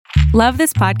Love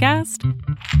this podcast?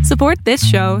 Support this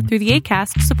show through the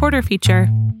Acast supporter feature.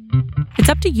 It's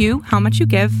up to you how much you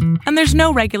give, and there's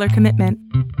no regular commitment.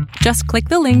 Just click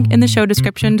the link in the show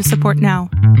description to support now.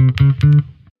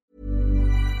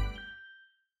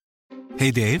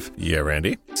 Hey, Dave. Yeah,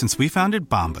 Randy? Since we founded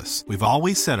Bombas, we've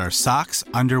always said our socks,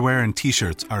 underwear, and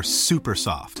T-shirts are super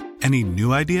soft. Any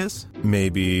new ideas?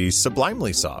 Maybe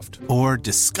sublimely soft. Or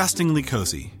disgustingly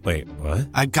cozy. Wait, what?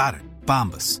 I got it.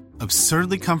 Bombas.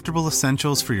 Absurdly comfortable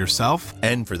essentials for yourself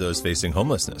and for those facing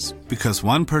homelessness. Because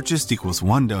one purchased equals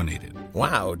one donated.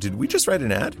 Wow, did we just write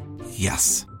an ad?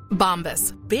 Yes.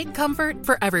 Bombas. Big comfort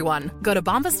for everyone. Go to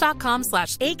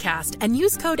bombas.com/ACAST and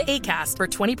use code ACAST for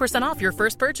 20% off your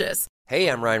first purchase. Hey,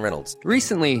 I'm Ryan Reynolds.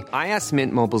 Recently, I asked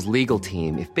Mint Mobile's legal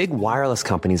team if big wireless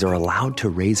companies are allowed to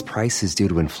raise prices due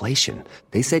to inflation.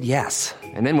 They said yes.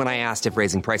 And then when I asked if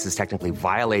raising prices technically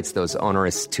violates those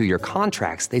onerous two-year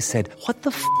contracts, they said, "What the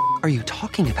f*** are you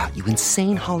talking about, you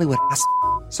insane Hollywood ass?"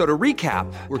 So to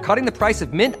recap, we're cutting the price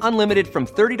of Mint Unlimited from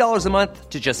 $30 a month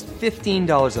to just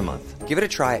 $15 a month. Give it a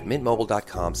try at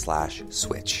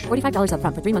mintmobile.com/switch. $45 up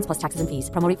front for 3 months plus taxes and fees.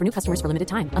 Promo rate for new customers for limited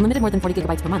time. Unlimited more than 40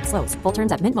 gigabytes per month. Slows full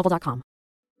terms at mintmobile.com.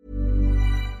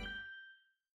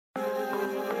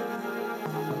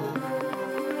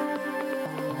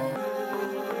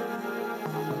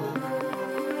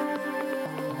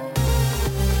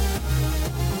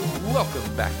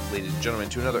 Welcome back, ladies and gentlemen,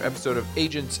 to another episode of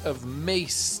Agents of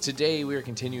MACE. Today we are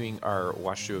continuing our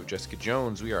watch through of Jessica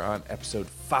Jones. We are on episode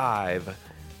 5.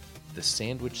 The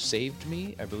Sandwich Saved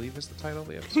Me, I believe is the title of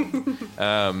the episode.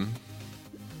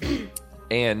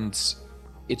 And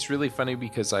it's really funny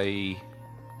because we'll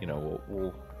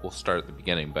start at the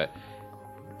beginning, but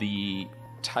the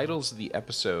titles of the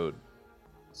episode,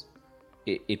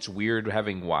 it's weird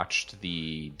having watched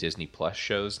the Disney Plus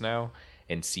shows now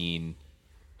and seen.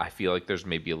 I feel like there's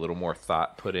maybe a little more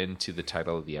thought put into the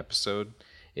title of the episode.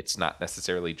 It's not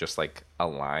necessarily just like a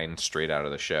line straight out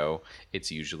of the show. It's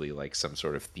usually like some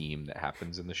sort of theme that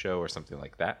happens in the show or something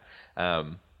like that.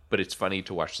 But it's funny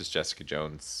to watch this Jessica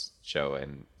Jones show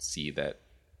and see that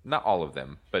not all of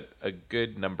them, but a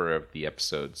good number of the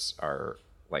episodes are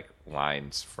like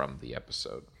lines from the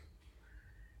episode.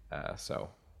 So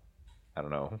I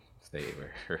don't know if they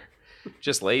were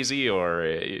just lazy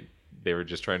or they were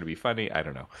just trying to be funny. I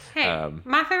don't know. Hey,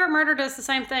 My Favorite Murder does the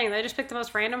same thing. They just pick the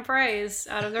most random phrase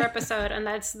out of their episode, and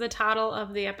that's the title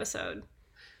of the episode.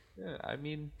 Yeah, I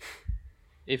mean,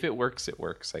 if it works, it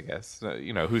works, I guess.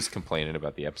 Who's complaining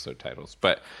about the episode titles?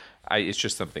 But it's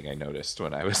just something I noticed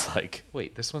when I was like,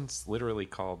 wait, this one's literally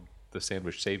called The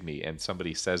Sandwich Saved Me, and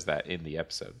somebody says that in the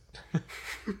episode.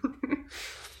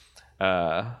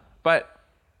 But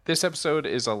this episode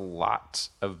is a lot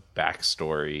of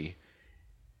backstory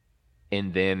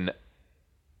and then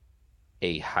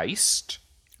a heist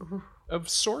of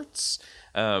sorts.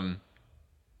 So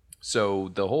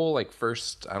the whole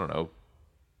first, I don't know,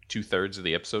 2/3 of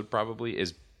the episode probably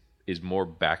is more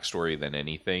backstory than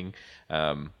anything.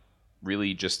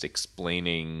 Really just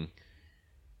explaining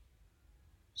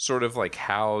sort of like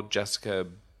how Jessica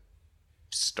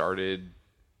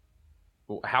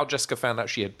found out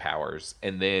she had powers,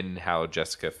 and then how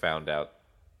Jessica found out,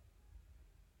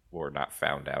 or not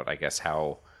found out, I guess,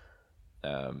 how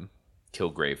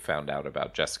Kilgrave found out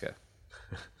about Jessica.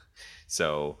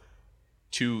 So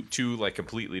two like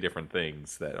completely different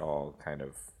things that all kind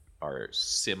of are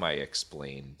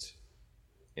semi-explained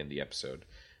in the episode.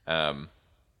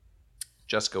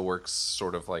 Jessica works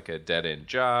sort of like a dead-end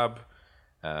job.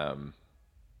 Not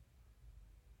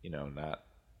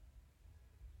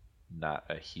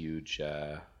a huge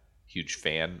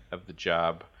fan of the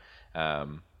job.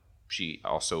 She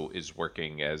also is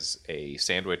working as a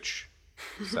sandwich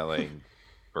selling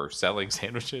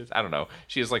sandwiches. I don't know.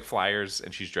 She has like flyers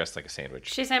and she's dressed like a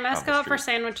sandwich. She's a mascot for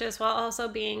sandwiches while also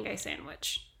being a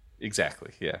sandwich.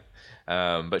 Exactly, yeah.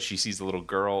 But she sees a little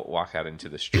girl walk out into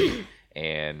the street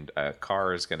and a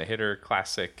car is going to hit her.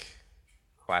 Classic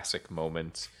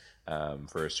moment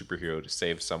for a superhero to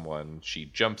save someone. She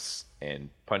jumps and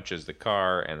punches the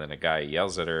car, and then a guy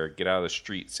yells at her, "Get out of the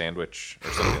street, sandwich,"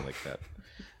 or something like that.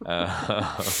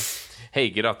 Hey,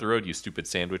 get off the road, you stupid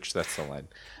sandwich. That's the line.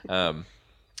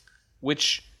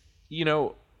 Which,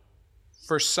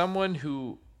 for someone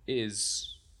who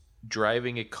is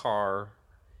driving a car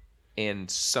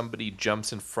and somebody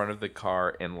jumps in front of the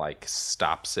car and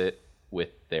stops it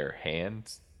with their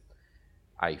hand,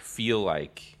 I feel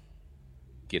like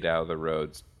 "get out of the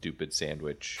road, stupid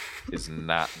sandwich" is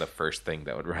not the first thing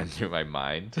that would run through my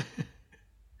mind.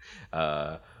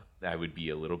 I would be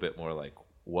a little bit more like,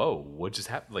 whoa, what just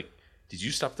happened? Did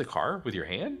you stop the car with your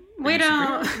hand? We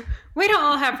don't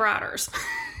all have riders.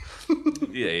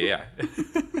 Yeah.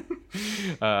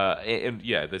 And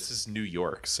yeah, this is New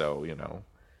York, so,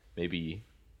 maybe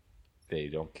they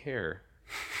don't care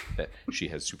that she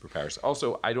has superpowers.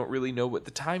 Also, I don't really know what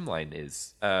the timeline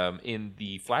is. In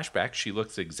the flashback, she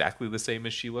looks exactly the same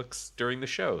as she looks during the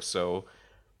show, so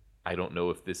I don't know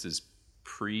if this is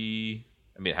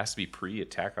it has to be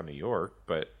pre-Attack on New York,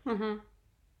 but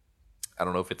I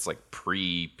don't know if it's like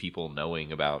pre-people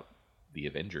knowing about the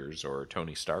Avengers or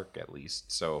Tony Stark, at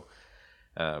least. So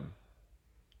it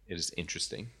is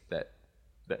interesting that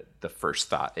the first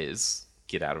thought is,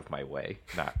 get out of my way,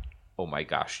 not, oh my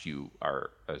gosh, you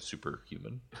are a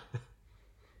superhuman.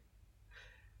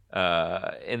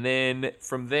 And then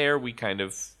from there, we kind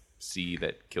of see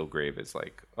that Kilgrave is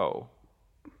like, oh,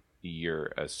 you're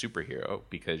a superhero,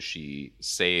 because she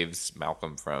saves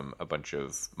Malcolm from a bunch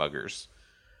of muggers.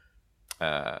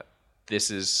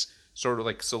 This is sort of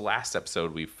like, so last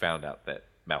episode we found out that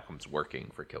Malcolm's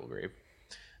working for Kilgrave.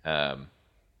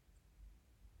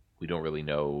 We don't really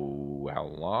know how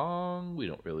long. We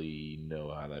don't really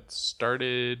know how that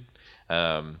started.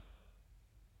 But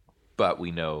we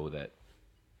know that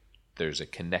there's a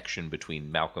connection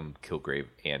between Malcolm, Kilgrave,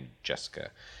 and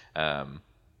Jessica,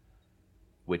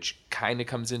 which kind of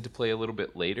comes into play a little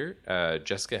bit later.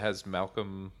 Jessica has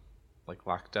Malcolm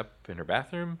locked up in her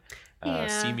bathroom,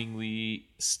 seemingly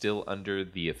still under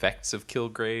the effects of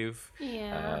Kilgrave.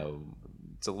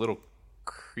 It's a little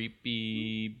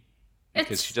creepy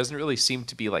because she doesn't really seem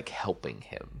to be helping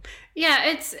him.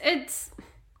 It's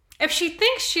if she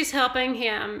thinks she's helping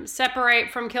him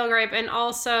separate from Kilgrave and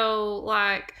also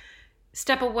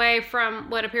step away from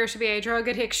what appears to be a drug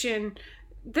addiction,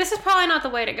 this is probably not the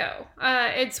way to go.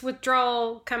 It's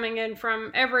withdrawal coming in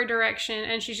from every direction,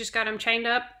 and she's just got him chained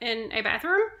up in a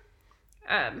bathroom.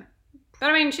 But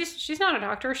I mean, she's not a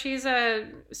doctor. She's a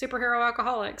superhero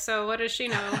alcoholic. So what does she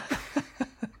know?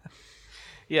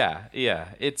 Yeah.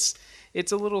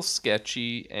 It's a little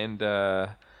sketchy, and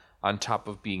on top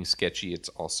of being sketchy, it's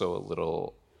also a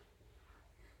little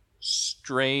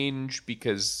strange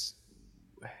because,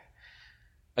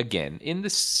 again, in the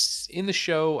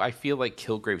show, I feel like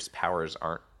Kilgrave's powers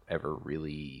aren't ever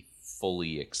really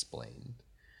fully explained.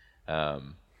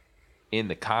 In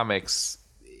the comics,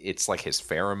 it's like his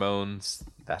pheromones.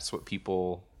 That's what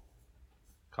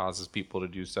causes people to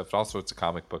do stuff. Also, it's a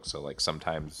comic book, so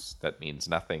sometimes that means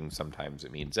nothing. Sometimes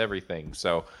it means everything.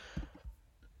 So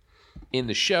in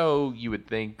the show, you would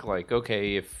think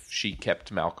okay, if she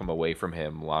kept Malcolm away from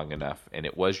him long enough and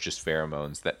it was just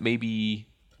pheromones, that maybe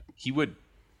he would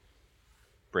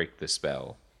break the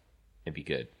spell and be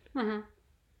good. Mm-hmm.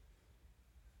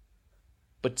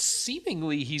 But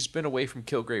seemingly he's been away from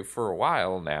Kilgrave for a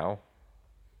while now.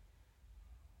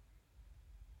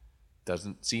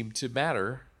 Doesn't seem to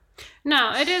matter.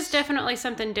 No, it is definitely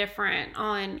something different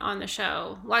on the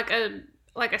show. Like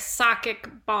a psychic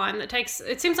bond that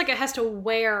it seems like it has to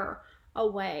wear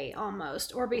away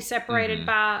almost, or be separated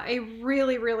by a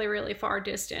really, really, really far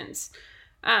distance.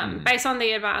 Based on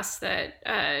the advice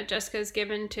that Jessica's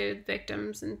given to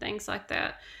victims and things like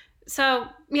that. So,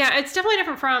 yeah, it's definitely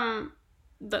different from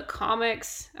the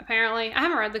comics, apparently. I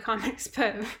haven't read the comics,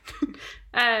 but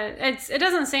it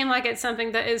doesn't seem like it's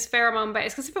something that is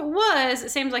pheromone-based. Because if it was,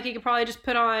 it seems like you could probably just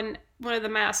put on one of the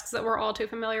masks that we're all too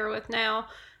familiar with now,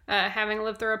 having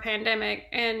lived through a pandemic,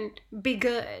 and be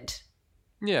good.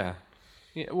 Yeah.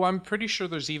 Well, I'm pretty sure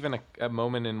there's even a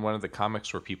moment in one of the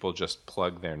comics where people just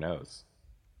plug their nose.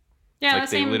 Yeah,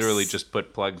 they literally just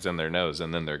put plugs in their nose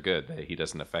and then they're good. He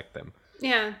doesn't affect them.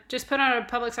 Yeah, just put on a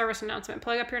public service announcement.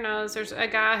 Plug up your nose. There's a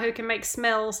guy who can make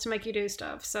smells to make you do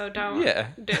stuff, so don't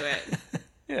do it.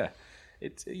 Yeah,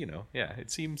 it's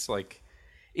it seems like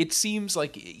in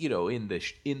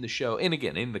the show, and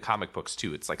again in the comic books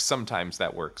too. It's sometimes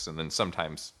that works, and then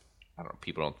sometimes I don't know,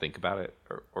 people don't think about it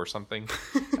or something.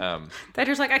 They're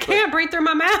just I can't breathe through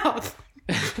my mouth.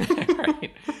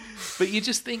 Right, but you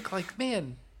just think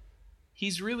man,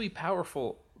 he's really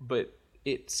powerful, but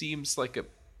it seems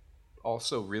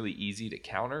also really easy to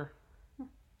counter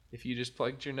if you just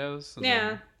plugged your nose.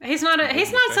 Yeah, he's not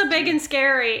so big and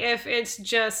scary if it's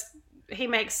just he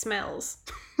makes smells.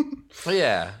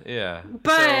 Yeah.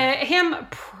 But him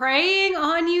preying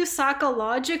on you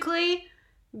psychologically,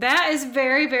 that is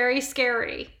very, very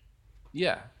scary.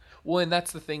 Yeah. Well, and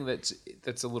that's the thing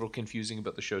that's a little confusing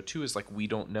about the show too, is we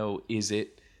don't know, is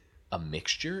it a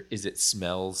mixture? Is it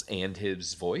smells and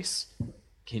his voice?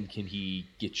 Can he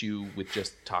get you with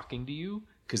just talking to you?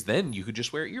 Because then you could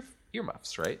just wear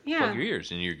earmuffs, right? Yeah. Plug your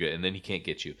ears and you're good. And then he can't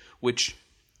get you. Which,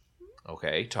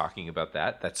 okay, talking about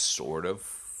that's sort of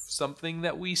something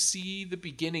that we see the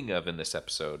beginning of in this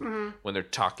episode when they're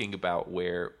talking about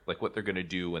where, like, what they're going to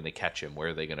do when they catch him, where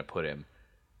are they going to put him.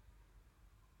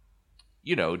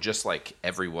 You know, just like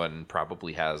everyone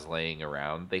probably has laying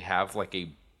around, they have like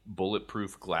a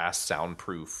bulletproof glass,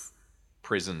 soundproof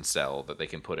prison cell that they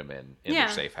can put him in their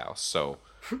safe house. So,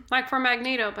 like for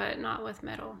Magneto, but not with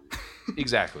metal.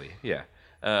 Exactly. Yeah.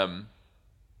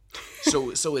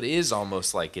 So it is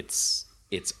almost like it's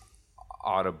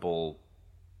audible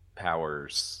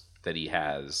powers that he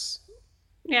has.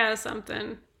 Yeah,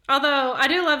 something. Although I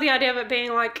do love the idea of it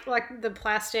being like the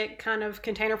plastic kind of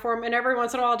container form, and every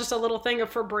once in a while, just a little thing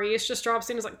of Febreze just drops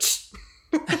in. It's like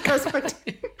goes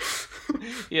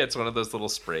yeah, it's one of those little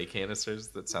spray canisters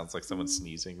that sounds like someone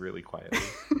sneezing really quietly.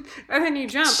 And then you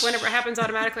jump whenever it happens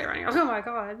automatically, running. Oh my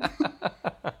god!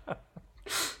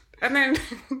 And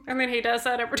then he does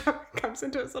that every time he comes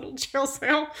into his little jail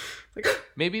cell. Like,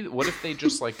 maybe what if they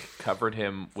just like covered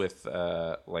him with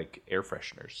like air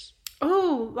fresheners?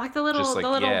 Oh, like the little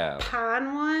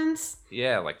pine ones.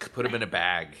 Yeah, like put him in a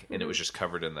bag and it was just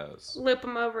covered in those. Loop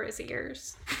him over his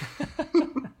ears.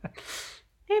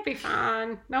 He'd be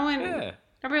fine. No one. Yeah.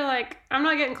 I'd be like, I'm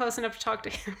not getting close enough to talk to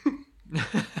him.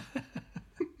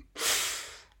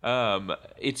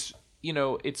 It's, you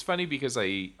know, it's funny because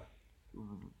I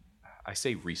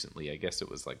say recently, I guess it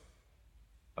was like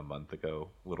a month ago,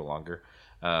 a little longer.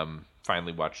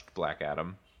 Finally watched Black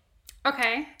Adam.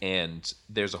 Okay. And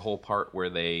there's a whole part where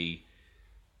they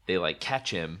like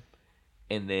catch him,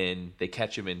 and then they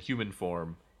catch him in human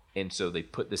form, and so they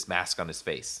put this mask on his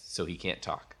face so he can't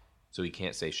talk, so he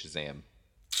can't say Shazam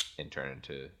and turn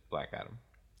into Black Adam.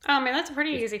 Oh man, that's a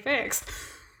pretty easy fix.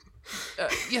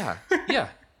 Yeah.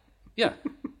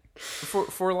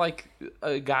 For like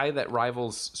a guy that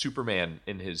rivals Superman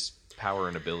in his power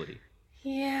and ability.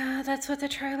 Yeah, that's what the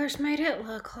trailers made it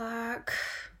look like.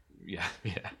 Yeah.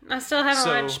 I still haven't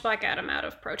watched Black Adam out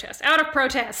of protest. Out of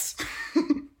protest!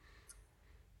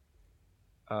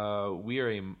 We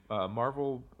are a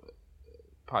Marvel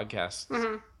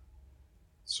podcast,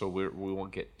 so we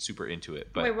won't get super into it.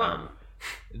 But we won't.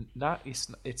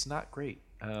 It's not great.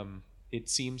 It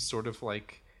seems sort of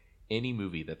like any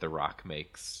movie that The Rock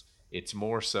makes. It's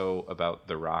more so about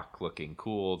The Rock looking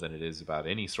cool than it is about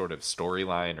any sort of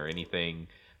storyline or anything.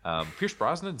 Pierce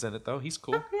Brosnan's in it though. He's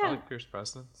cool. Oh, yeah. I like Pierce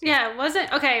Brosnan. So. Yeah,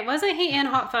 wasn't he in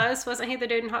Hot Fuzz? Wasn't he the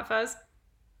dude in Hot Fuzz?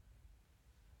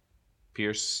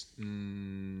 Pierce.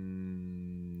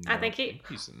 I think he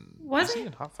he's in. Was he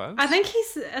in Hot Fuzz? I think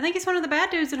he's one of the bad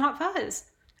dudes in Hot Fuzz.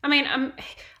 I mean,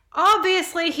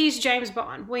 obviously he's James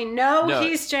Bond. We know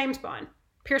he's James Bond.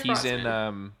 Pierce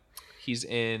Brosnan. He's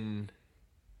in.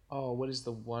 Oh, what is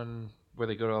the one where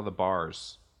they go to all the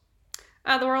bars?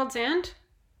 The World's End.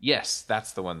 Yes,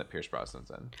 that's the one that Pierce Brosnan's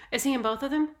in. Is he in both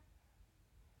of them?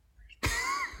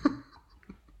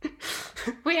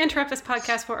 We interrupt this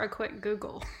podcast for a quick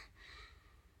Google.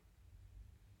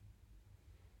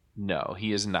 No,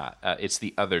 he is not. It's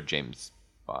the other James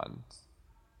Bond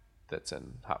that's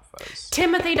in Hot Fuzz.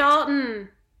 Timothy Dalton.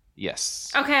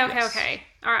 Yes. Okay. Yes.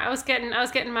 All right, I was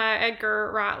getting my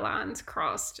Edgar Wright lines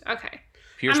crossed. Okay.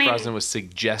 Pierce Brosnan was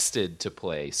suggested to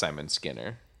play Simon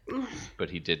Skinner,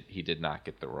 but he did not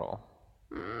get the role.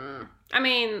 I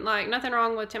mean, like, nothing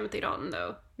wrong with Timothy Dalton,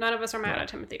 though. None of us are mad at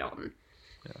Timothy Dalton.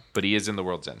 Yeah. But he is in The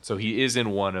World's End, so he is in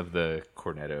one of the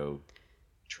Cornetto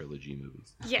trilogy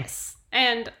movies. Yes,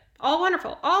 and all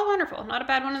wonderful. Not a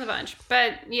bad one in the bunch.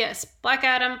 But yes, Black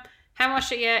Adam. Haven't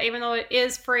watched it yet, even though it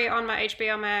is free on my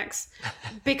HBO Max,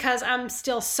 because I'm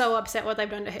still so upset what they've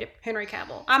done to Henry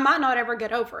Cavill. I might not ever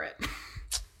get over it.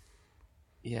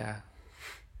 Yeah.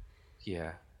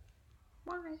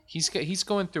 Why? He's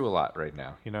going through a lot right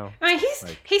now, you know. I mean,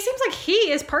 he seems like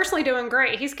he is personally doing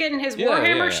great. He's getting his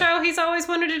Warhammer show he's always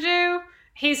wanted to do.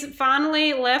 He's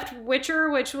finally left Witcher,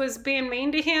 which was being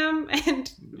mean to him,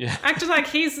 and acted like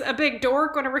he's a big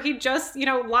dork whenever he just,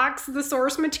 likes the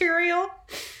source material.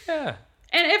 Yeah.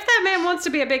 And if that man wants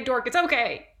to be a big dork, it's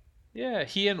okay. Yeah,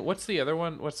 he and what's the other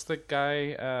one? What's the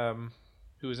guy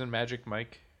who was in Magic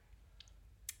Mike?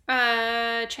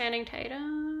 Channing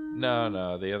Tatum?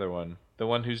 No, the other one. The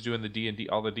one who's doing the D&D,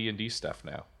 all the D&D stuff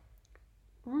now.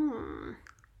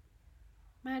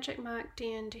 Magic Mike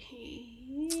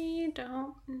D&D.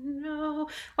 Don't know.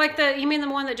 Like you mean the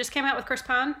one that just came out with Chris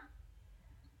Pine?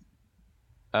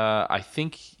 I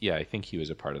think he was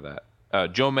a part of that.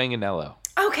 Joe Manganiello.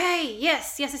 Okay.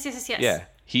 Yes. Yeah.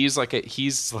 He's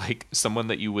like someone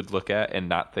that you would look at and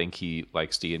not think he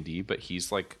likes D&D, but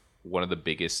he's like one of the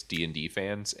biggest D&D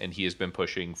fans, and he has been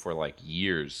pushing for like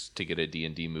years to get a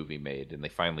D&D movie made, and they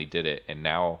finally did it. And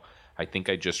now I think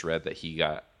I just read that he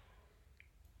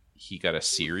he got a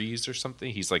series or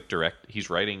something. He's like he's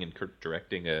writing and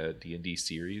directing a D&D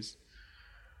series.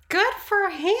 Good for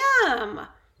him.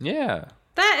 Yeah.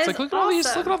 That is like, look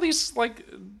awesome. at all these, like,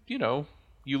 you know,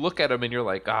 you look at him and you're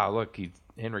like, look, he's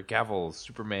Henry Cavill,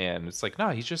 Superman. It's like, no,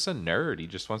 he's just a nerd. He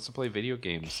just wants to play video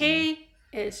games. He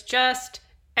is just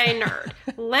a nerd.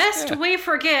 Lest we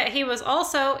forget, he was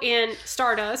also in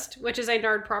Stardust, which is a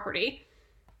nerd property.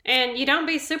 And you don't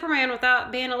be Superman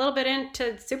without being a little bit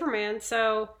into Superman,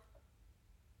 so...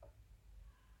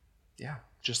 Yeah,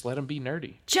 just let him be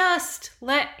nerdy. Just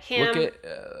let him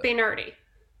be nerdy.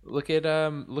 Look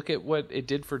at what it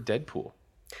did for Deadpool.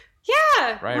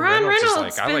 Yeah, Ryan Reynolds is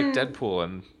like, I like Deadpool,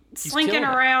 and he's slinking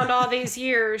around all these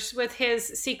years with his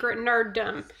secret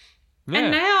nerddom. Yeah.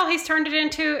 And now he's turned it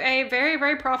into a very,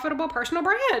 very profitable personal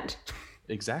brand.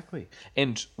 Exactly.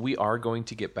 And we are going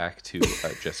to get back to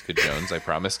Jessica Jones, I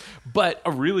promise. But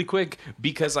really quick,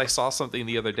 because I saw something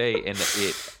the other day and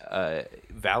it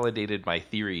validated my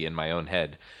theory in my own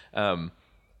head.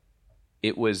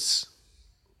 It was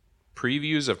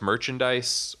previews of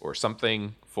merchandise or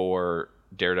something for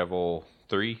Daredevil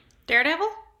 3. Daredevil?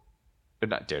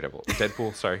 Not Daredevil.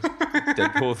 Deadpool, sorry.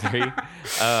 Deadpool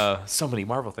 3. So many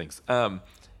Marvel things.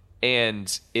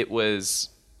 And it was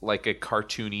like a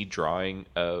cartoony drawing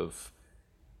of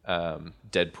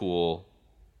Deadpool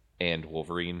and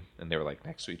Wolverine, and they were like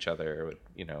next to each other with,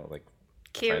 you know, like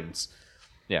cute friends.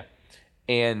 Yeah.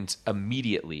 And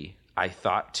immediately I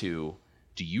thought do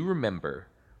you remember,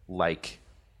 like,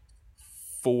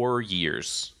 4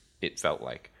 years it felt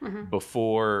like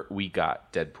before we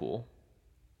got Deadpool,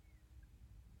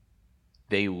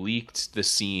 they leaked the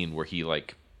scene where he,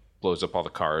 like, blows up all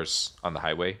the cars on the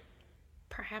highway?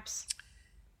 Perhaps.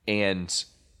 And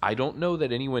I don't know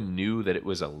that anyone knew that it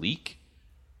was a leak.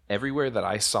 Everywhere that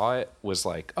I saw it was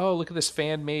like, oh, look at this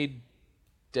fan-made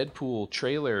Deadpool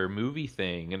trailer movie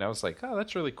thing. And I was like, oh,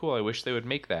 that's really cool. I wish they would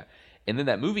make that. And then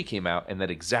that movie came out, and that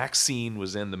exact scene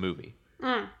was in the movie.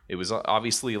 It was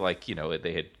obviously, like, you know,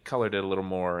 they had colored it a little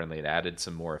more, and they'd added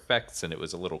some more effects, and it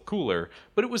was a little cooler.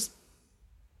 But it was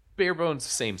bare bones the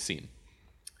same scene.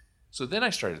 So then I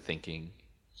started thinking,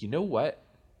 you know what?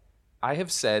 I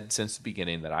have said since the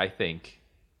beginning that I think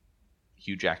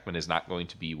Hugh Jackman is not going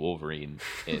to be Wolverine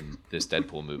in this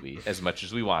Deadpool movie as much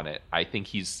as we want it. I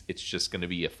think it's just going to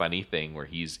be a funny thing where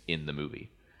he's in the movie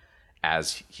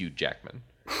as Hugh Jackman.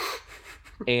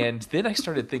 And then I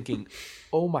started thinking,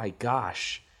 oh my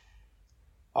gosh,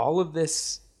 all of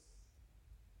this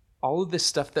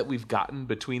stuff that we've gotten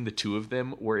between the two of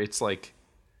them, where it's like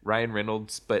Ryan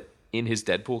Reynolds, but in his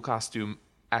Deadpool costume,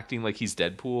 acting like he's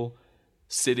Deadpool,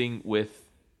 sitting with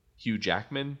Hugh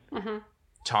Jackman,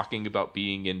 talking about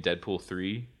being in Deadpool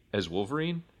 3 as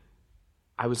Wolverine.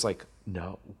 I was like,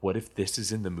 no, what if this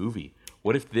is in the movie?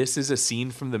 What if this is a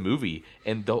scene from the movie?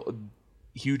 And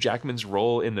Hugh Jackman's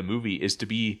role in the movie is to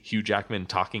be Hugh Jackman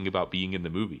talking about being in the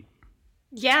movie.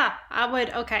 Yeah, I would.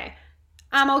 Okay.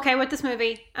 I'm okay with this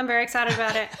movie. I'm very excited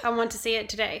about it. I want to see it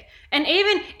today. And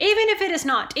even if it is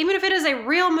not, even if it is a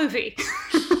real movie,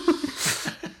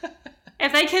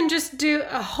 if they can just do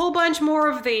a whole bunch more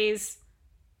of these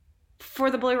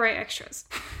for the Blu-ray extras.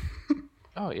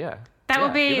 Oh, yeah. That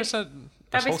would be... Give us a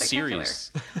whole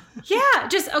series. Yeah,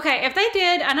 just, okay, if they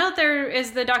did, I know there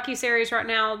is the docuseries right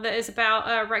now that is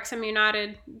about Wrexham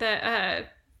United that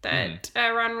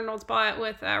Ryan Reynolds bought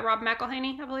with Rob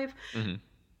McElhenney, I believe. Mm-hmm.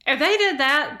 If they did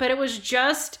that, but it was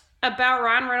just about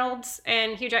Ryan Reynolds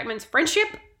and Hugh Jackman's friendship,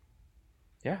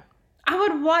 yeah, I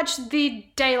would watch the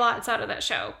daylights out of that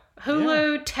show.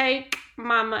 Hulu, take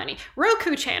my money.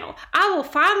 Roku channel. I will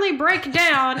finally break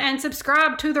down and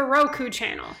subscribe to the Roku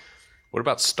channel. What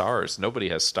about Stars? Nobody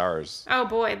has Stars. Oh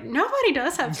boy, nobody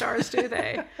does have Stars, do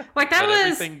they? Like that but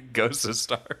everything goes to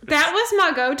Stars. That was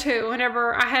my go-to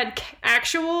whenever I had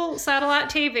actual satellite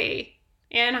TV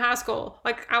in high school.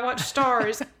 Like I watched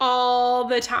Stars all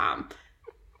the time.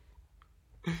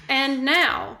 And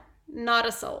now, not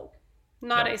a soul.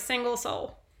 Not a single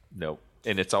soul. Nope.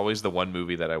 And it's always the one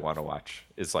movie that I want to watch.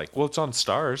 It's like, well, it's on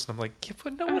Stars. And I'm like, yeah,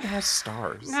 but no one has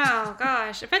Stars. Oh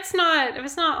gosh, if it's not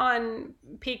on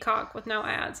Peacock with no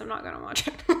ads, I'm not going to watch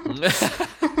it.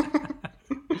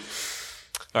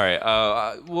 All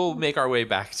right, we'll make our way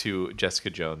back to Jessica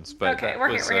Jones. But okay, we're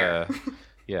here.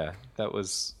 Yeah, that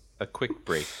was a quick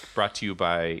break brought to you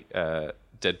by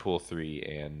Deadpool 3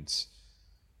 and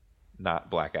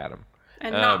not Black Adam.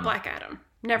 And not Black Adam.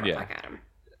 Never Black Adam.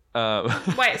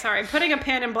 Wait, sorry. Putting a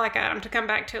pin in Black Adam to come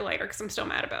back to later because I'm still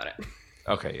mad about it.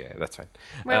 Okay, yeah, that's fine.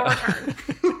 We'll return.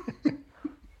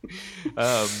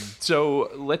 So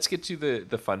let's get to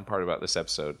the fun part about this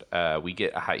episode. We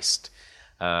get a heist.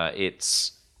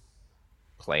 It's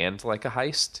planned like a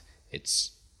heist.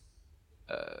 it's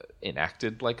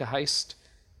enacted like a heist.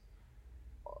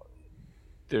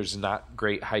 There's not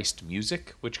great heist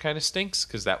music, which kind of stinks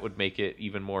because that would make it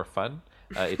even more fun.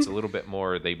 It's a little bit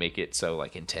more, they make it so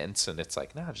like intense, and it's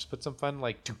like, nah, just put some fun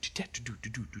like,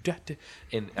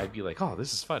 and I'd be like, oh,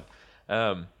 this is fun.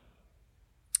 But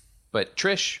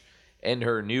Trish and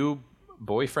her new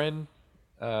boyfriend,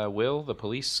 Will, the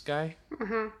police guy,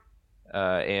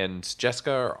 and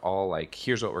Jessica are all like,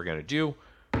 here's what we're going to do.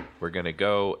 We're going to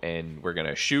go and we're going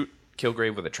to shoot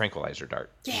Kilgrave with a tranquilizer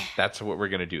dart. Yeah. That's what we're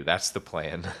going to do. That's the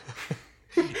plan.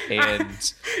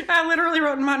 And I literally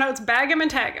wrote in my notes, bag him and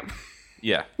tag him.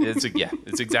 Yeah, it's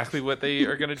exactly what they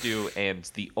are going to do. And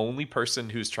the only person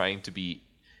who's trying to be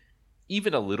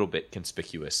even a little bit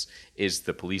conspicuous is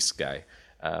the police guy,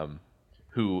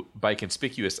 who, by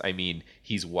conspicuous, I mean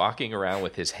he's walking around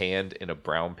with his hand in a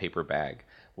brown paper bag.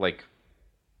 Like,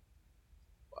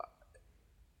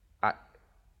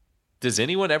 does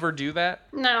anyone ever do that?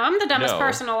 No, I'm the dumbest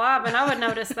person alive, and I would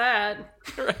notice that.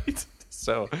 Right.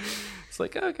 So it's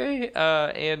like, okay.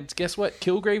 And guess what?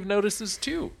 Kilgrave notices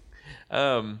too.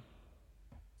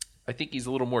 I think he's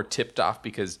a little more tipped off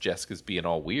because Jessica's being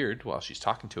all weird while she's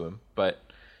talking to him. But,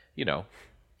 you know,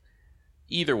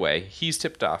 either way, he's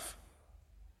tipped off.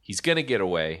 He's going to get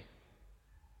away.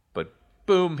 But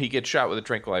boom, he gets shot with a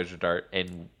tranquilizer dart,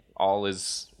 and all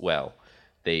is well.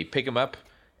 They pick him up.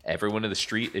 Everyone in the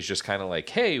street is just kind of like,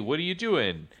 hey, what are you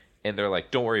doing? And they're like,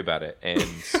 don't worry about it. And,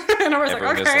 and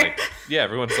everyone is like, yeah,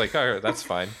 everyone's like, all right, that's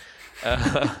fine.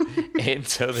 And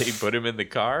so they put him in the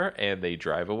car and they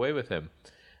drive away with him.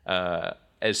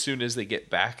 As soon as they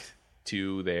get back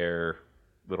to their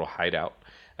little hideout,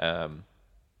 all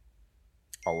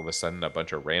of a sudden a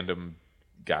bunch of random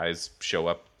guys show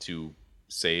up to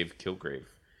save Kilgrave.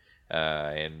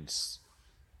 And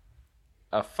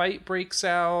a fight breaks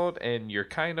out, and you're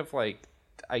kind of like,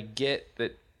 I get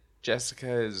that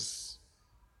Jessica is...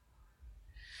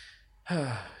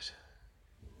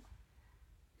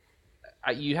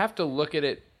 you have to look at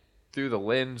it through the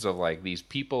lens of like, these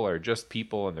people are just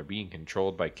people and they're being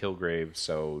controlled by Kilgrave,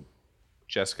 so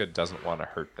Jessica doesn't want to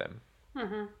hurt them.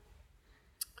 Mm-hmm.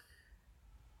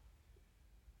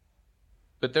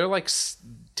 But they're like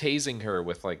tasing her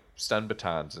with like stun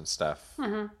batons and stuff.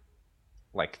 Mm-hmm.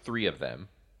 Like 3 of them,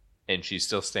 and she's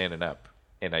still standing up.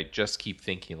 And I just keep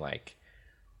thinking, like,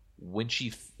 when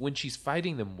she's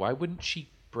fighting them, why wouldn't she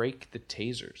break the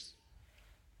tasers?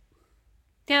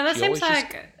 Yeah, that seems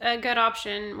like a good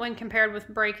option when compared with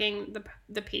breaking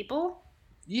the people.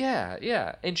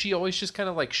 Yeah. And she always just kind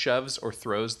of like shoves or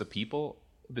throws the people,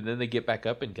 but then they get back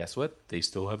up, and guess what? They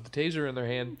still have the taser in their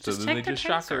hand, so then they just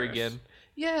shock her again.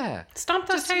 Yeah. Stomp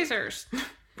those tasers.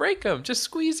 Break them. Just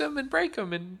squeeze them and break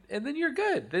them, and then you're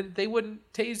good. Then they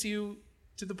wouldn't tase you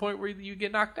to the point where you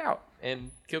get knocked out,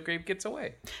 and Kilgrave gets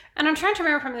away. And I'm trying to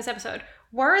remember from this episode,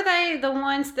 were they the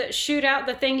ones that shoot out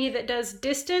the thingy that does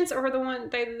distance, or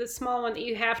the small one that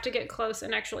you have to get close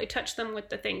and actually touch them with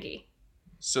the thingy?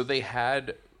 So they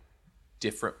had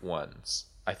different ones.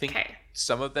 I think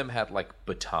some of them had like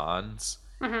batons,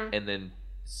 mm-hmm. and then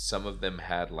some of them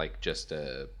had like just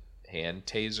a hand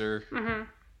taser. Mm-hmm.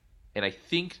 And I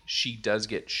think she does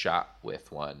get shot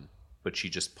with one, but she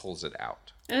just pulls it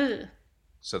out. Ugh.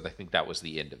 So I think that was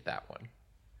the end of that one.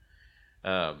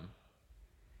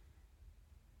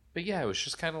 But yeah, it was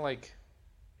just kind of like,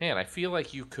 man, I feel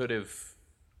like you could have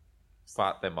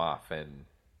fought them off and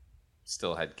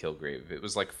still had Kilgrave. It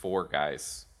was like 4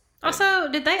 guys.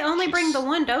 Also, did they only bring the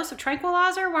 1 dose of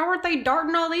tranquilizer? Why weren't they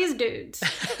darting all these dudes?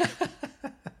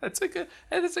 That's a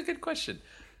good question.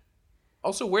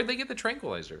 Also, where'd they get the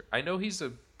tranquilizer? I know he's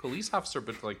a police officer,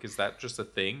 but like, is that just a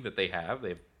thing that they have? They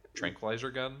have tranquilizer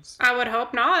guns? I would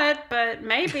hope not, but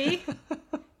maybe.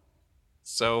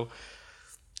 So,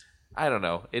 I don't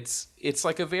know. It's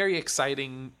like a very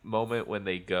exciting moment when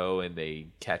they go and they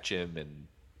catch him and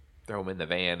throw him in the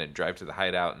van and drive to the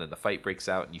hideout, and then the fight breaks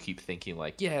out, and you keep thinking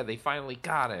like, yeah, they finally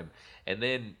got him. And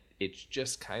then it's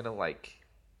just kind of like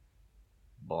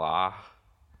blah,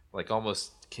 like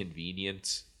almost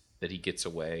convenient that he gets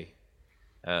away.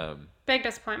 Big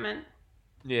disappointment.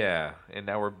 Yeah, and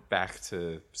now we're back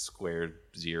to square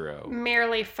zero.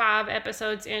 Merely 5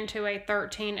 episodes into a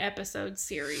 13-episode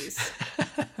series.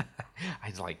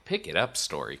 I'd like, pick it up,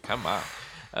 story. Come on.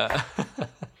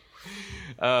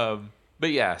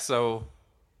 But yeah, so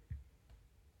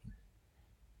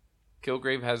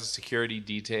Kilgrave has a security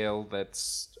detail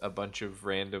that's a bunch of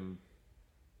random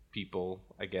people,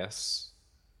 I guess.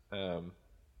 And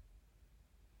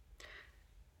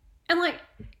like,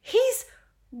 he's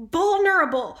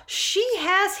vulnerable. She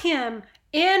has him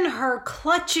in her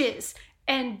clutches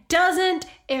and doesn't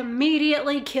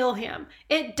immediately kill him.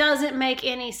 It doesn't make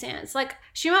any sense. Like,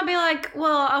 she might be like,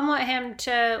 well, I want him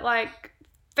to, like,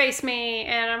 face me,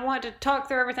 and I want to talk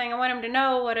through everything. I want him to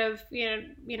know what a,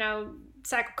 you know,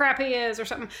 sack of crap he is or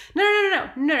something.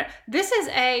 No. This is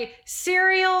a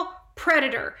serial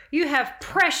predator. You have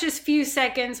precious few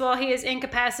seconds while he is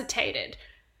incapacitated.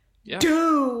 Yeah.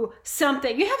 Do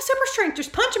something. You have super strength.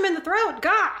 Just punch him in the throat.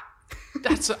 God.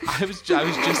 I was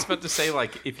just about to say,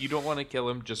 like, if you don't want to kill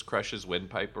him, just crush his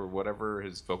windpipe or whatever,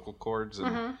 his vocal cords,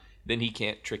 and then he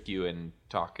can't trick you and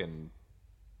talk and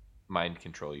mind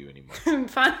control you anymore.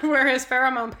 And find where his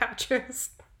pheromone pouch is.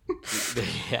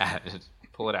 Yeah, just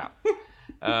pull it out.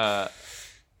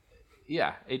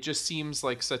 Yeah, it just seems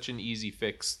like such an easy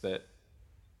fix that,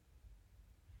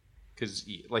 because,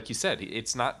 like you said,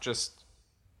 he's not just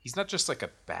like a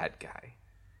bad guy.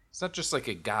 It's not just like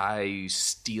a guy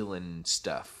stealing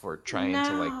stuff or trying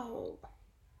to like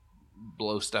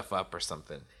blow stuff up or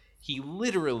something. He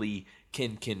literally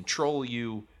can control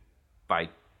you by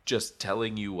just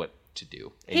telling you what to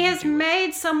do. He has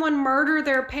made someone murder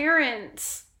their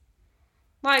parents.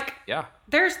 Like, yeah,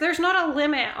 there's not a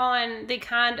limit on the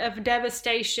kind of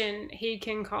devastation he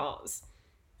can cause.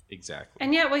 Exactly.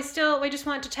 And yet we just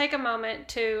want to take a moment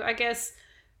to, I guess,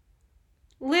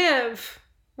 live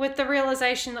with the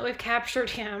realization that we've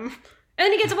captured him. And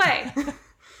then he gets away.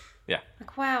 Yeah.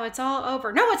 Like, wow, it's all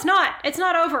over. No, it's not. It's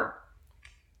not over.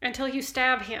 Until you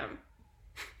stab him.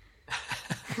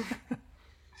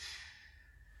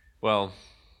 Well,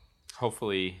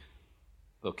 hopefully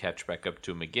they'll catch back up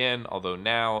to him again. Although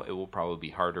now it will probably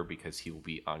be harder because he will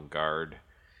be on guard.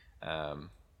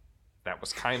 That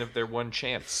was kind of their one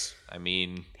chance. I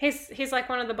mean, he's like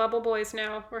one of the bubble boys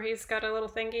now, where he's got a little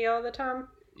thingy all the time.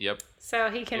 Yep.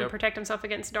 So he can protect himself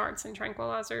against darts and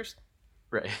tranquilizers.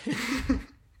 Right.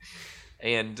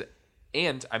 and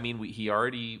I mean,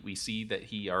 we see that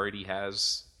he already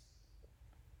has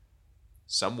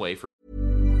some way for.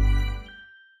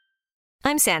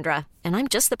 I'm Sandra, and I'm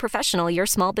just the professional your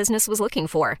small business was looking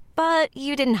for. But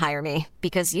you didn't hire me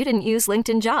because you didn't use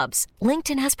LinkedIn Jobs.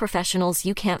 LinkedIn has professionals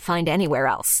you can't find anywhere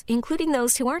else, including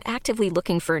those who aren't actively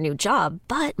looking for a new job,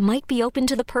 but might be open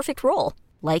to the perfect role,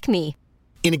 like me.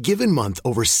 In a given month,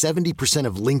 over 70%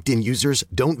 of LinkedIn users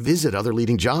don't visit other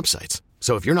leading job sites.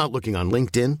 So if you're not looking on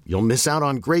LinkedIn, you'll miss out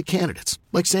on great candidates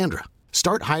like Sandra.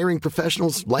 Start hiring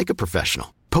professionals like a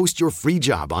professional. Post your free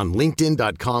job on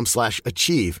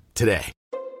linkedin.com/achieve today.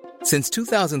 Since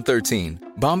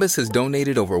 2013, Bombas has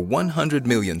donated over 100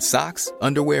 million socks,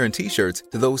 underwear, and T-shirts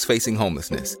to those facing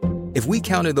homelessness. If we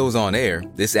counted those on air,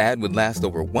 this ad would last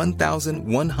over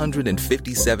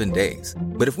 1,157 days.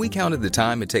 But if we counted the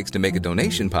time it takes to make a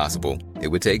donation possible, it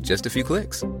would take just a few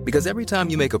clicks. Because every time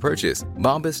you make a purchase,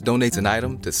 Bombas donates an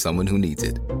item to someone who needs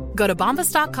it. Go to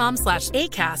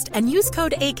bombas.com/ACAST and use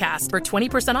code ACAST for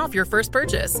 20% off your first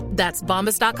purchase. That's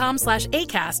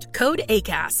bombas.com/ACAST, code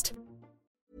ACAST.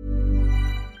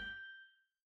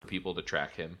 People to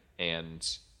track him and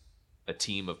a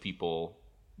team of people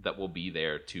that will be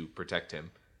there to protect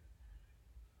him.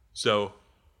 So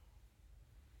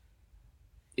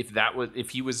if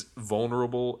he was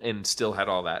vulnerable and still had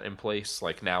all that in place,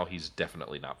 like, now he's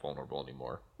definitely not vulnerable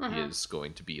anymore. He is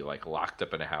going to be like locked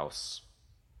up in a house.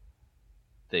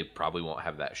 They probably won't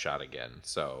have that shot again.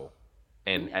 So,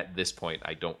 and at this point,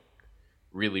 I don't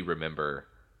really remember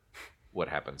what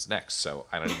happens next. So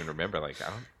I don't even remember, like,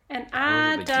 I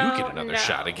don't get another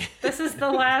shot again. This is the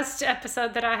last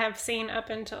episode that I have seen up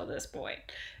until this point.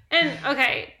 And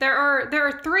okay, there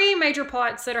are three major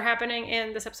plots that are happening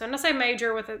in this episode. And I say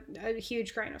major with a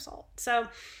huge grain of salt. So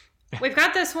we've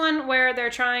got this one where they're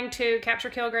trying to capture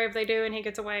Kilgrave. They do, and he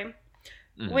gets away.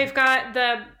 Mm-hmm. We've got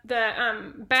the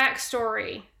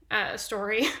backstory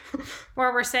story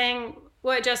where we're saying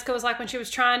what Jessica was like when she was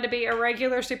trying to be a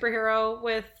regular superhero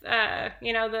with,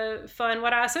 the fun,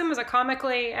 what I assume is a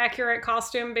comically accurate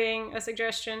costume being a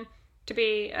suggestion to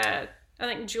be, I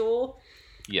think, Jewel.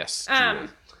 Yes. Jewel.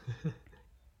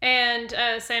 And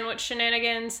sandwich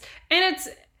shenanigans. And it's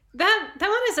that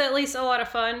one is at least a lot of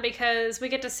fun because we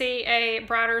get to see a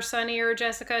brighter, sunnier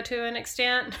Jessica to an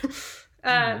extent.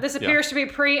 This appears to be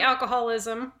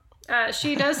pre-alcoholism.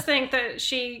 She does think that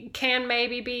she can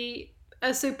maybe be a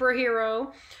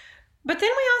superhero. But then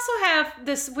we also have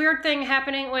this weird thing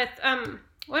happening with,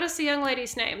 what is the young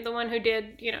lady's name? The one who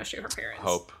did, shoot her parents.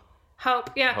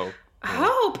 Hope, yeah.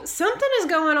 Hope. Something is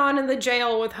going on in the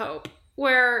jail with Hope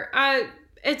where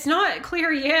it's not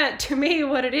clear yet to me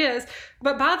what it is.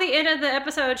 But by the end of the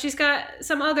episode, she's got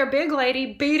some other big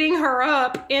lady beating her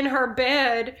up in her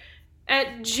bed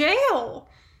at jail.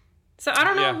 So I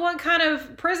don't know what kind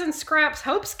of prison scraps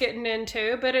Hope's getting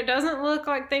into, but it doesn't look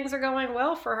like things are going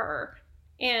well for her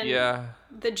in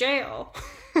the jail.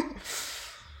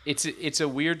 It's a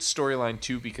weird storyline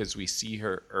too, because we see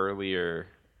her earlier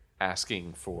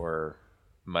asking for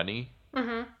money,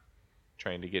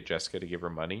 trying to get Jessica to give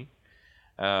her money,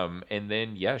 and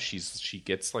then she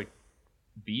gets like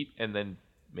beat and then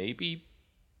maybe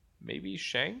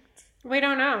shanked. We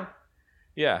don't know.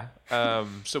 Yeah.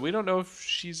 So we don't know if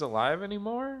she's alive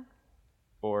anymore,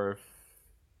 or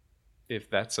if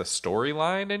that's a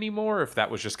storyline anymore, if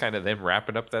that was just kind of them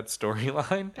wrapping up that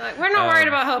storyline. Like, we're not worried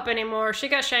about Hope anymore. She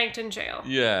got shanked in jail.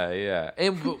 Yeah.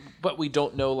 But we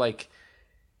don't know, like,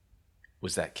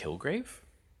 was that Kilgrave?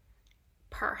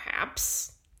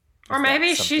 Perhaps. Or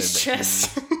maybe she's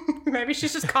just maybe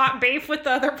she's just caught beef with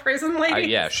the other prison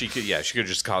lady. She could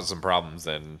just cause some problems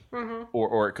then.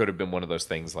 Or it could have been one of those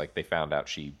things like they found out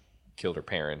she killed her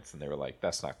parents and they were like,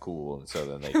 that's not cool, and so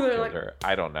then they killed her.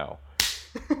 I don't know.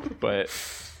 But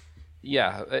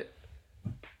yeah,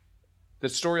 the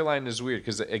storyline is weird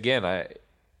because again,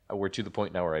 we're to the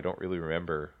point now where I don't really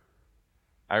remember.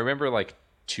 I remember like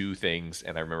two things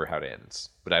and I remember how it ends,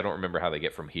 but I don't remember how they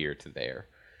get from here to there.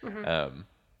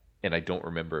 And I don't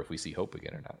remember if we see Hope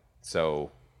again or not.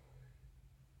 So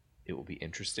it will be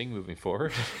interesting moving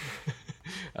forward.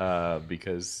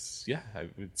 Because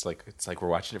it's like we're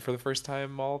watching it for the first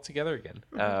time all together again.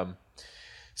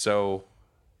 So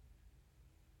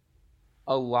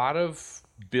a lot of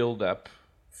build up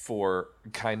for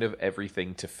kind of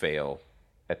everything to fail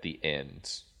at the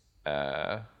end.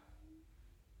 5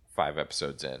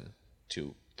 episodes in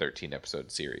to 13 episode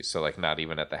series. So like not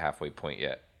even at the halfway point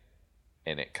yet.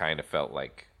 And it kind of felt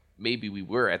like maybe we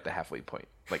were at the halfway point.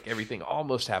 Like everything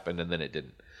almost happened and then it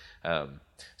didn't.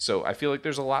 So I feel like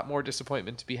there's a lot more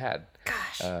disappointment to be had.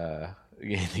 Gosh.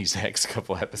 In these next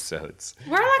couple episodes.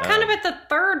 We're like kind of at the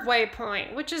third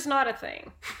waypoint, which is not a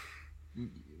thing.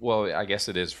 Well, I guess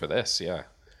it is for this, yeah.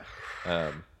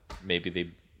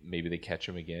 Maybe they catch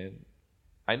him again.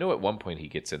 I know at one point he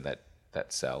gets in that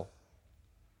cell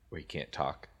where he can't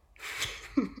talk.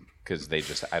 Because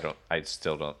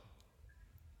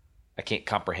I can't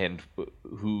comprehend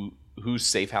whose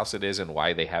safe house it is and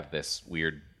why they have this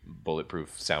weird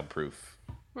bulletproof, soundproof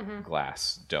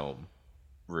glass dome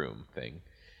room thing.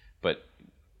 But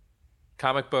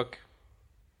comic book,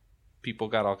 people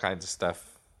got all kinds of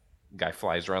stuff. Guy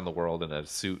flies around the world in a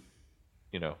suit,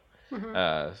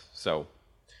 so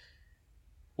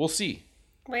we'll see.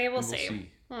 We will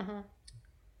see.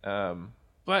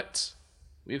 But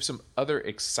we have some other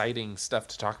exciting stuff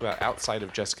to talk about outside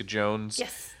of Jessica Jones.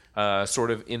 Yes. Sort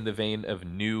of in the vein of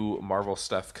new Marvel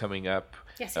stuff coming up.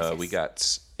 Yes. We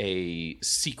got a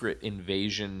Secret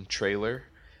Invasion trailer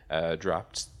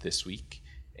dropped this week.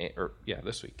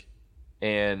 This week.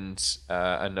 And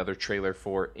another trailer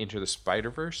for Into the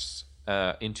Spider-Verse,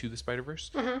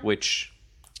 which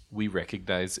we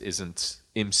recognize isn't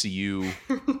MCU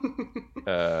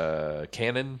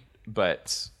canon,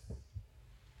 but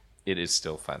it is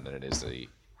still fun that it is a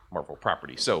Marvel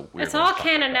property. So it's all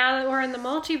canon now that we're in the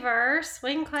multiverse.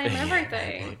 We can claim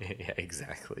everything. Yeah,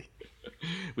 exactly.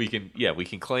 We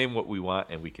can claim what we want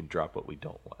and we can drop what we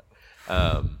don't want.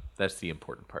 That's the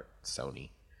important part, Sony.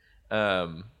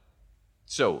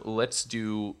 So let's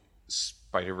do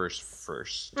Spider-Verse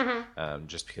first,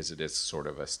 just because it is sort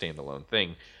of a standalone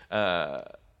thing.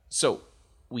 So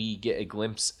we get a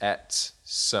glimpse at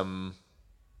some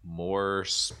more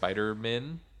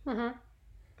Spider-Men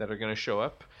that are going to show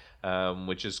up,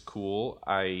 which is cool.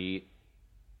 I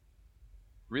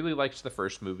really liked the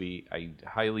first movie. I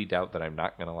highly doubt that I'm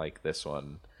not going to like this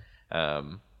one.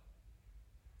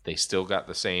 They still got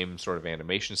the same sort of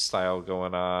animation style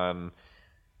going on.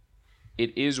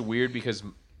 It is weird because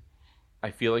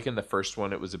I feel like in the first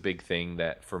one it was a big thing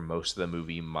that for most of the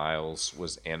movie Miles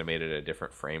was animated at a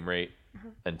different frame rate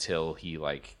until he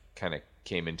like kind of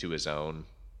came into his own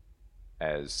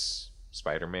as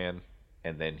Spider-Man,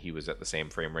 and then he was at the same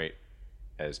frame rate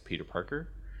as Peter Parker.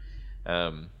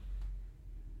 And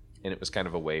it was kind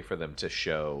of a way for them to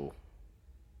show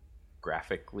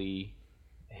graphically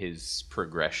his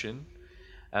progression.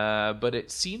 But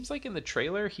it seems like in the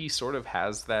trailer he sort of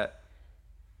has that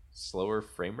slower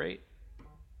frame rate.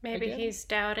 Maybe again. He's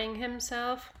doubting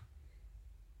himself.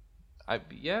 I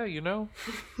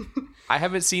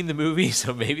haven't seen the movie,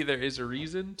 so maybe there is a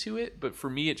reason to it. But for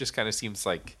me, it just kind of seems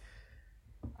like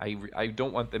I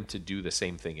don't want them to do the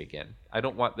same thing again. I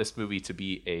don't want this movie to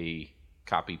be a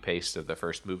copy paste of the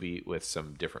first movie with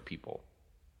some different people.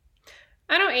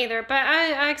 I don't either, but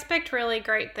I expect really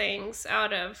great things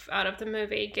out of the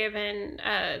movie, given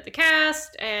the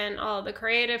cast and all the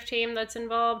creative team that's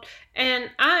involved. And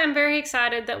I am very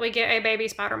excited that we get a baby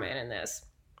Spider-Man in this.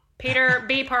 Peter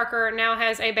B. Parker now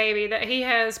has a baby that he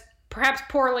has perhaps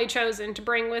poorly chosen to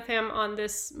bring with him on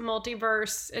this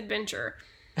multiverse adventure.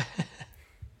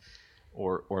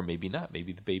 Or maybe not.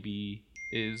 Maybe the baby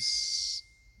is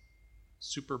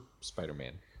Super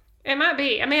Spider-Man. It might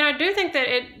be. I mean, I do think that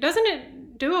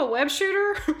it do a web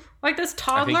shooter? Like this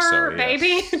toddler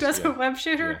baby does a web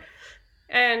shooter.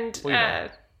 Yeah. And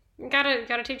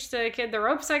gotta teach the kid the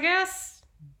ropes, I guess.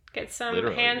 Get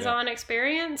some hands-on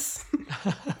experience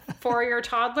for your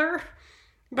toddler.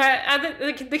 But I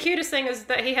think the cutest thing is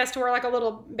that he has to wear like a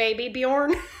little baby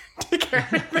Bjorn to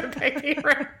carry the baby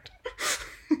around.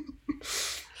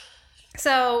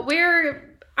 So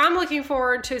I'm looking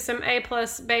forward to some A+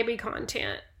 baby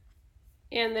content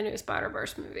in the new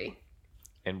Spider-Verse movie.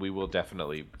 And we will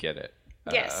definitely get it.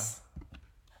 Yes.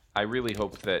 I really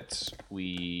hope that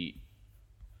we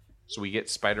get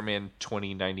Spider-Man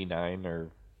 2099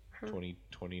 or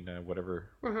 2029,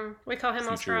 whatever. Mm-hmm. We call him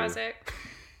Oscar Isaac.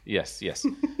 Yes.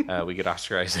 We get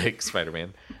Oscar Isaac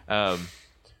Spider-Man,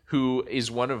 who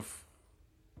is one of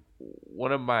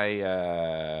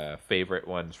my favorite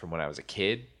ones from when I was a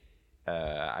kid.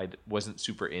 I wasn't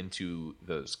super into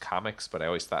those comics, but I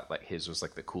always thought like his was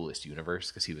like the coolest universe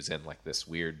because he was in like this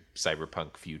weird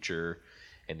cyberpunk future,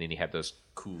 and then he had those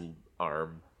cool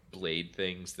arm blade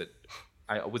things that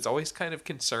I was always kind of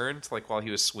concerned, like while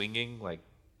he was swinging, like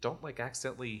don't like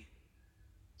accidentally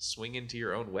swing into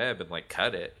your own web and like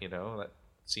cut it, that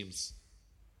seems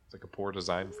like a poor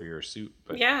design for your suit.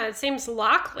 But yeah, it seems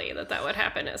likely that would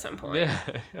happen at some point. Yeah.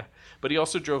 But he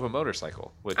also drove a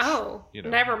motorcycle, which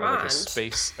never mind, like a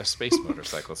space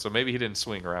motorcycle. So maybe he didn't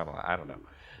swing around a lot. I don't know.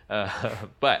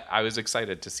 But I was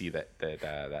excited to see that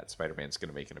Spider-Man's going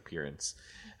to make an appearance,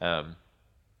 and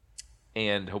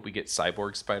hope we get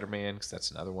Cyborg Spider-Man because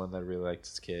that's another one that I really liked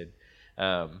as a kid.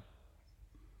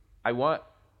 I want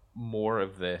more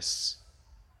of this,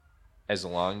 as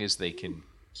long as they can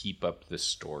keep up the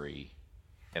story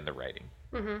and the writing.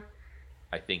 Mm-hmm.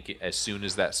 I think as soon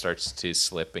as that starts to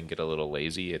slip and get a little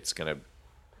lazy, it's gonna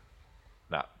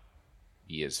not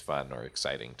be as fun or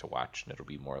exciting to watch, and it'll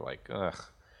be more like, ugh,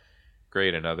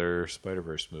 great, another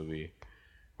Spider-Verse movie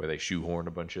where they shoehorn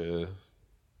a bunch of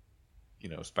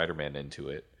Spider-Man into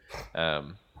it.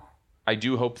 I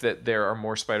do hope that there are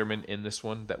more Spider-Man in this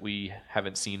one that we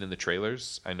haven't seen in the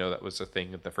trailers. I know that was a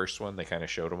thing at the first one. They kind of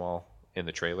showed them all in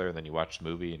the trailer, and then you watch the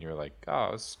movie and you're like, oh,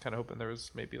 I was kind of hoping there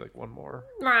was maybe like one more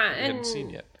right we hadn't seen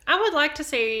yet. I would like to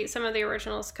see some of the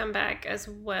originals come back as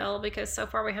well, because so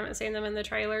far we haven't seen them in the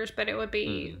trailers, but it would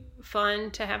be fun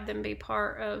to have them be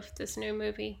part of this new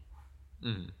movie.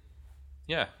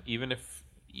 Yeah, even if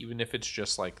it's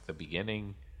just like the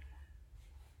beginning,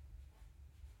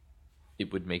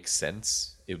 it would make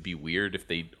sense. It would be weird if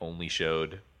they only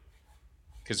showed,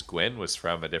 because Gwen was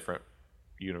from a different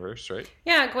universe, right?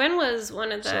 Yeah, Gwen was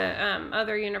one of the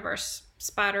other universe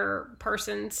spider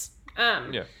persons.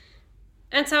 Yeah.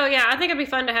 And so, yeah, I think it'd be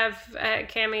fun to have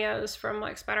cameos from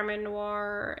like Spider-Man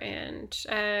Noir and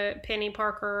Penny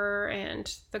Parker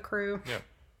and the crew. Yeah.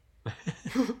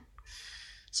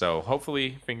 So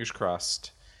hopefully, fingers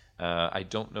crossed. I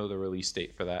don't know the release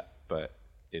date for that, but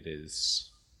it is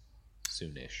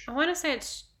soonish. I want to say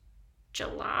it's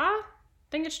July. I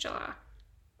think it's July.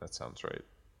 That sounds right.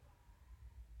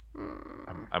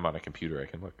 I'm on a computer. I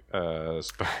can look.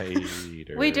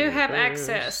 Spider. We do have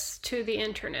access to the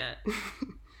internet.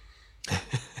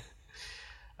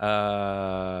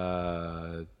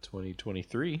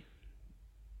 2023.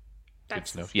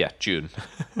 Yeah, June.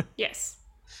 Yes.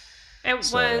 It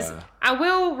was. I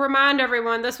will remind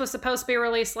everyone, this was supposed to be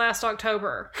released last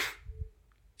October.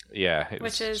 Yeah,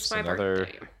 which is my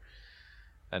birthday.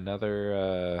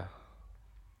 Another.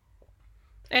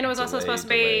 And it was also supposed to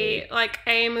be like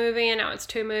a movie, and now it's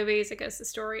two movies because the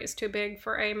story is too big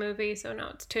for a movie, so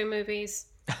now it's two movies.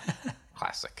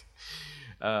 Classic.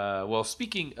 Well,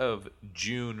 speaking of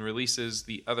June releases,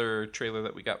 the other trailer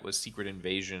that we got was Secret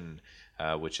Invasion,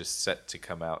 which is set to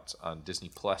come out on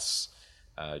Disney Plus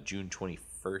June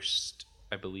 21st,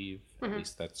 I believe. At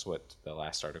least that's what the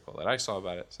last article that I saw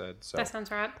about it said. So that sounds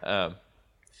right.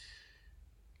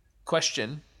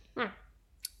 Question.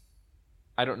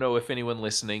 I don't know if anyone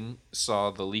listening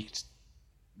saw the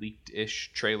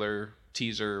leaked-ish trailer,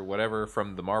 teaser, whatever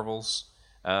from the Marvels.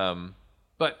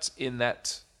 But in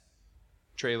that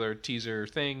trailer, teaser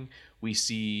thing, we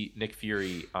see Nick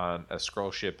Fury on a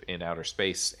Skrull ship in outer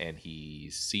space, and he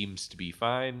seems to be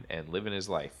fine and living his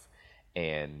life.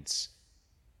 And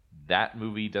that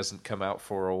movie doesn't come out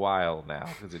for a while now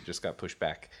because it just got pushed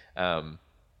back.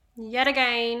 Yet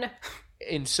again.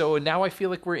 And so now I feel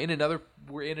like we're in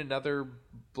another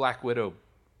Black Widow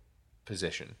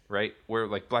position, right? Where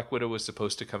like Black Widow was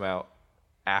supposed to come out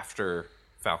after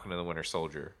Falcon and the Winter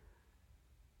Soldier,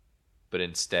 but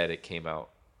instead it came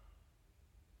out,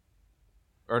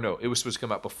 or no, it was supposed to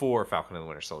come out before Falcon and the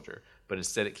Winter Soldier, but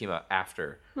instead it came out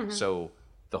after. So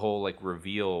the whole like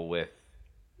reveal with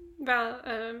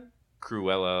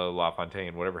Cruella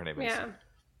LaFontaine, whatever her name is,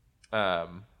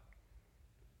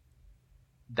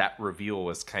 that reveal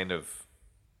was kind of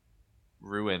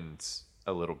ruined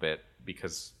a little bit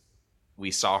because we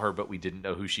saw her but we didn't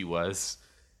know who she was,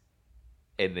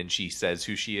 and then she says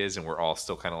who she is and we're all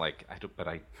still kind of like,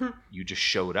 you just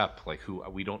showed up, like, who,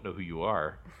 we don't know who you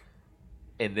are.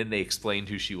 And then they explained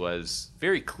who she was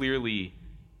very clearly,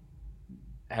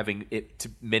 having it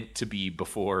meant to be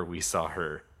before we saw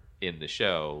her in the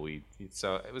show.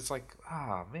 So it was like,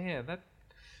 man, that.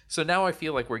 So now I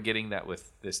feel like we're getting that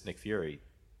with this Nick Fury.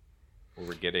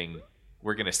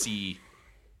 We're gonna see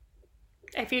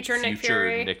a future Nick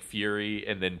Fury,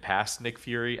 and then past Nick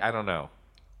Fury. I don't know.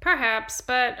 Perhaps,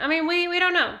 but I mean, we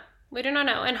don't know. We do not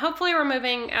know. And hopefully we're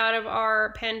moving out of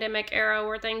our pandemic era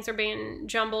where things are being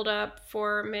jumbled up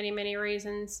for many, many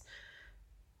reasons.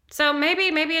 So maybe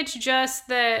it's just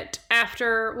that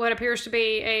after what appears to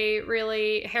be a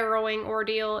really harrowing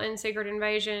ordeal in Secret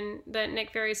Invasion, that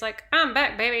Nick Fury's like, I'm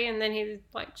back, baby. And then he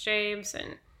like shaves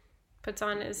and puts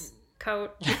on his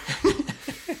coat.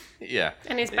 Yeah.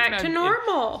 And he's back to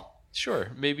normal.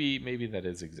 Sure. Maybe that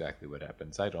is exactly what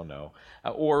happens. I don't know.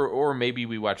 Or maybe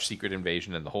we watch Secret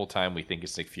Invasion and the whole time we think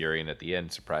it's Nick Fury, and at the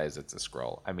end, surprise, it's a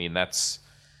Skrull. I mean, that's...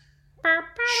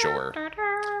 Sure.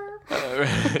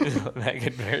 That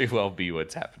could very well be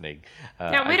what's happening.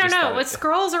 Now, we don't know. With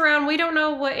Skrulls around, we don't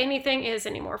know what anything is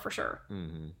anymore for sure.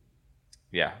 Mm-hmm.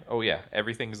 Yeah. Oh, yeah.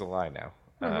 Everything's a lie now.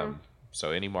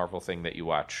 So any Marvel thing that you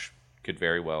watch could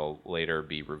very well later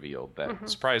be revealed that,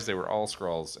 surprise, they were all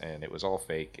Skrulls and it was all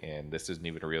fake and this isn't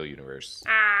even a real universe.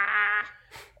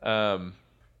 I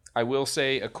will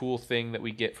say a cool thing that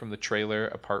we get from the trailer,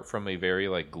 apart from a very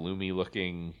like gloomy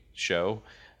looking show,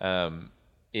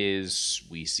 is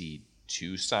we see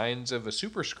 2 signs of a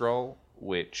Super Skrull,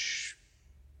 which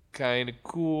kind of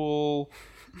cool.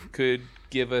 Could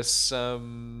give us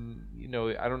some,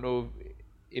 I don't know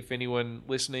if anyone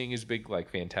listening is a big like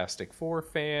Fantastic Four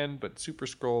fan, but Super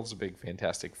Skrull's a big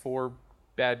Fantastic Four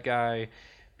bad guy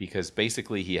because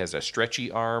basically he has a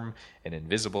stretchy arm, an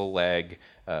invisible leg,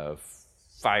 a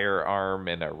fire arm,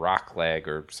 and a rock leg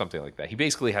or something like that. He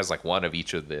basically has like one of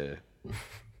each of the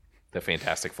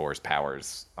Fantastic Four's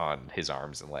powers on his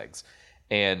arms and legs.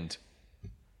 And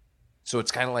so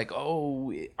it's kind of like,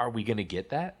 oh, are we going to get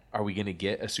that? Are we going to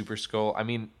get a Super Skrull? I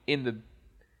mean, in the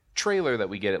trailer that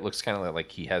we get, it looks kind of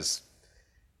like he has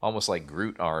almost like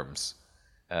Groot arms.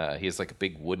 He has like a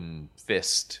big wooden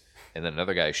fist, and then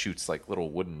another guy shoots like little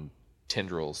wooden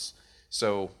tendrils.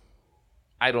 So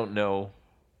I don't know,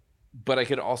 but I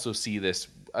could also see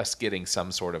us getting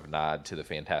some sort of nod to the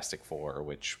Fantastic Four,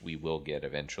 which we will get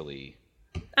eventually.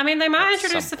 I mean, they might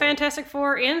introduce the Fantastic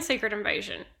Four in Secret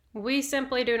Invasion. We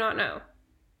simply do not know.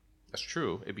 That's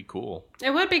true. It'd be cool.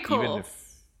 It would be cool.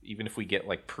 Even if we get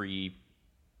like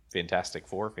Fantastic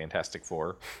Four,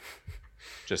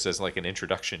 just as like an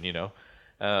introduction,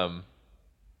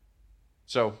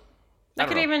 So I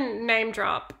could even name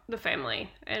drop the family,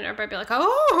 and everybody be like,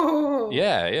 "Oh,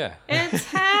 yeah, it's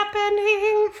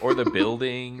happening." Or the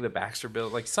building, the Baxter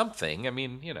building, like something. I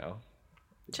mean,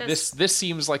 this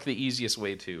seems like the easiest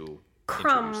way to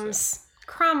crumbs.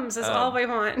 Crumbs is all we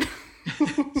want.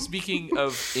 Speaking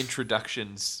of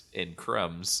introductions and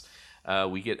crumbs,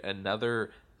 we get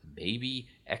another maybe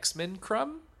X-Men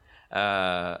crumb.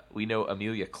 We know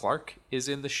Emilia Clarke is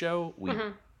in the show.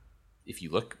 If you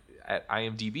look at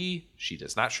IMDb, she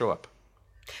does not show up.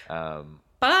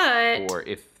 But or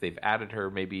if they've added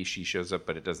her, maybe she shows up,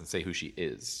 but it doesn't say who she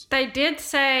is. They did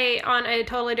say on a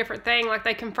totally different thing, like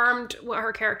they confirmed what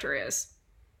her character is.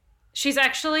 She's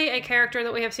actually a character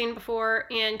that we have seen before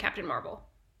in Captain Marvel.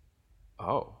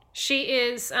 Oh. She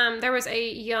is, there was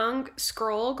a young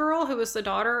Skrull girl who was the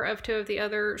daughter of 2 of the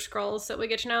other Skrulls that we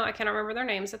get to know. I can't remember their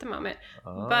names at the moment.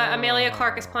 Oh. But Emilia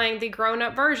Clarke is playing the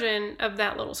grown-up version of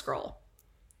that little Skrull.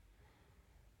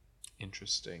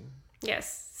 Interesting.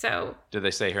 Yes, so... Did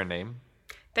they say her name?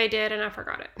 They did, and I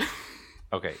forgot it.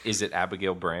 Okay, is it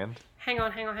Abigail Brand? Hang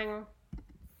on.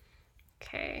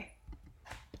 Okay.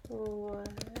 What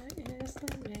is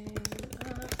the name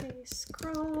of the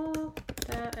Skrull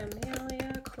that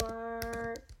Emilia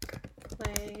Clarke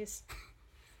plays?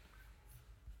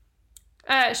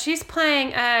 She's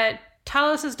playing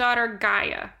Talos' daughter,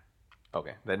 Gaia.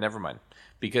 Okay, then never mind.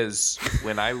 Because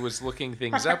when I was looking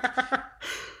things up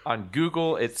on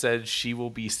Google, it said she will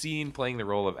be seen playing the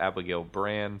role of Abigail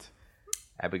Brand.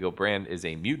 Abigail Brand is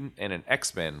a mutant and an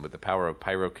X-Men with the power of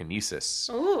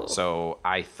pyrokinesis. Ooh. So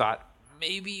I thought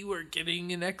maybe we're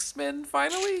getting an X-Men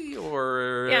finally,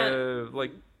 or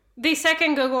like. The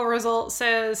second Google result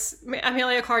says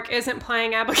Amelia Clark isn't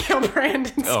playing Abigail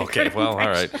Brand. Okay, well, all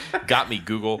right. Got me,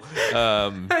 Google.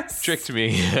 Tricked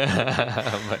me.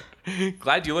 But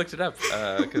glad you looked it up,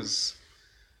 because,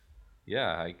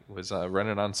 I was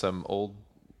running on some old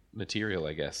material,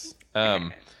 I guess.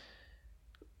 None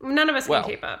of us can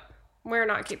keep up. We're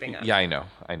not keeping up. Yeah, I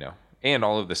know. And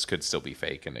all of this could still be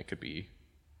fake, and it could be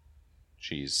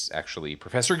she's actually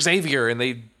Professor Xavier, and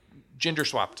they gender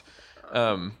swapped.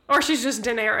 Or she's just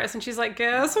Daenerys, and she's like,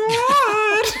 guess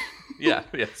what? yeah,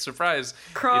 surprise.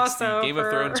 Crossover. It's the Game of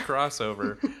Thrones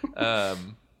crossover.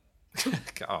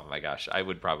 Oh my gosh, I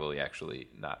would probably actually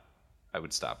not. I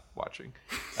would stop watching.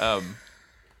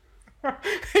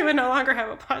 We would no longer have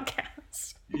a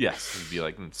podcast. Yes, we'd be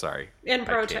like, sorry. In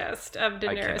protest of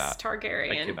Daenerys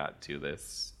Targaryen. I cannot do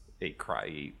this.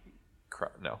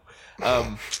 No.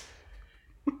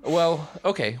 Well,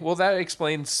 okay. Well, that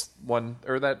explains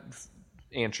that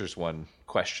answers one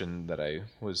question that I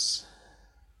was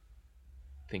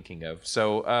thinking of.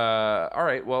 So, all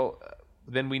right. Well,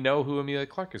 then we know who Amelia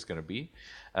Clark is going to be.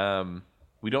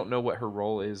 We don't know what her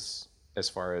role is as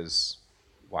far as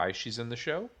why she's in the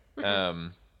show,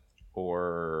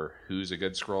 or who's a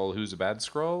good Skrull, who's a bad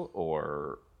Skrull,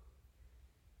 or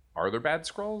are there bad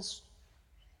Skrulls?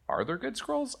 Are there good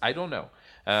Skrulls? I don't know.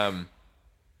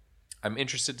 I'm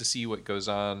interested to see what goes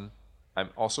on. I'm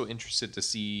also interested to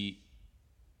see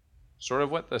sort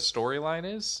of what the storyline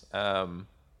is.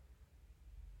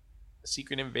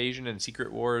 Secret Invasion and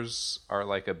Secret Wars are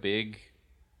like a big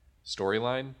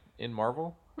storyline in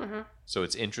Marvel. Mm-hmm. So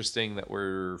it's interesting that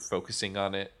we're focusing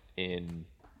on it in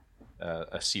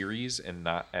a series and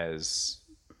not as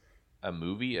a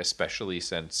movie, especially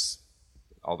since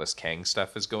all this Kang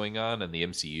stuff is going on in the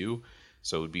MCU.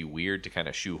 So it would be weird to kind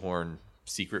of shoehorn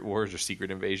Secret Wars or Secret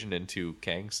Invasion into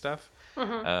Kang stuff.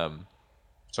 Mm-hmm.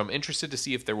 So I'm interested to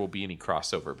see if there will be any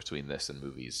crossover between this and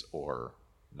movies or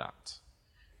not.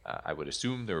 I would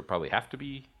assume there would probably have to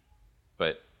be,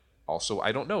 but also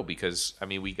I don't know, because I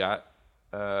mean we got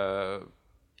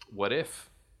What If,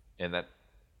 and that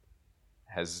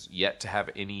has yet to have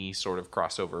any sort of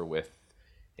crossover with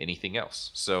anything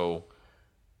else. So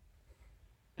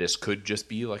this could just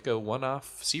be like a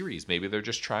one-off series. Maybe they're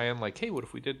just trying like, hey, what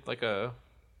if we did like a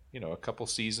couple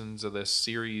seasons of this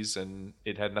series and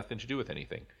it had nothing to do with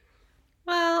anything?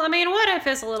 Well, I mean, What If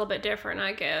is a little bit different,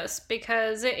 I guess,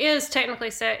 because it is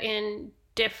technically set in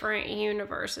different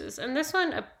universes. And this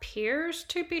one appears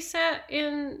to be set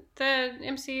in the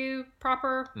MCU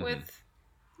proper with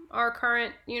our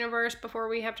current universe before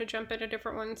we have to jump into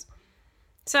different ones.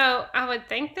 So I would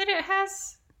think that it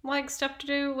has like stuff to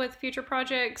do with future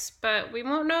projects, but we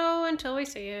won't know until we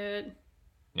see it.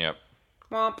 Yep.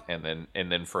 Womp.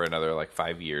 And then for another like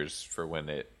 5 years for when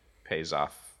it pays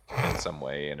off in some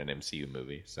way in an MCU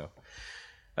movie. So,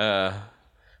 but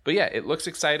yeah, it looks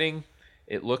exciting.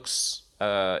 It looks,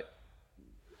 it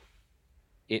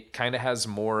kind of has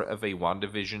more of a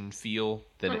WandaVision feel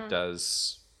than it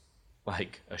does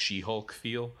like a She-Hulk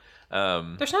feel.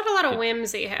 There's not a lot of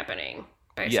whimsy happening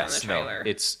based on the trailer.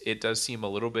 No, it does seem a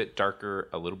little bit darker,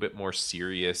 a little bit more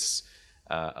serious,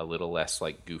 a little less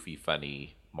like goofy,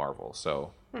 funny Marvel.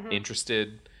 So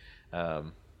interested, but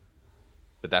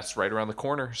that's right around the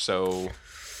corner. So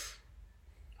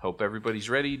hope everybody's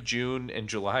ready. June and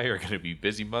July are going to be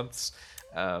busy months.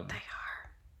 They are.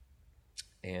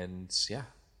 And yeah,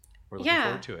 we're looking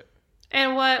forward to it.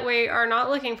 And what we are not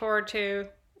looking forward to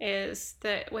is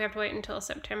that we have to wait until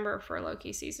September for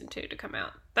Loki season 2 to come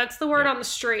out. That's the word on the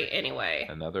street anyway.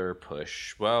 Another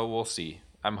push. Well, we'll see.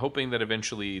 I'm hoping that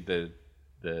eventually the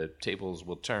tables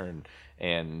will turn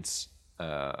and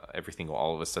everything will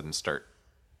all of a sudden start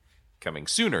coming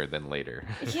sooner than later.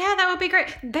 Yeah, that would be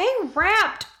great. They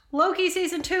wrapped Loki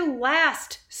season 2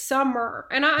 last summer.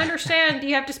 And I understand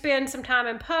you have to spend some time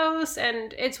in post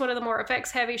and it's one of the more effects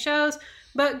heavy shows,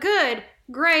 but good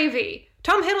gravy.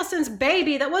 Tom Hiddleston's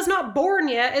baby that was not born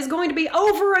yet is going to be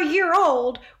over a year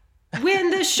old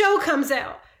when this show comes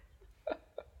out.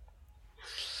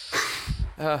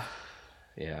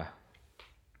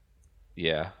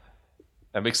 Yeah.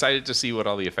 I'm excited to see what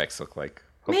all the effects look like.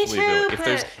 Hopefully, me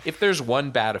too. If there's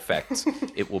one bad effect,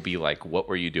 it will be like, what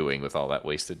were you doing with all that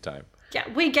wasted time? Yeah,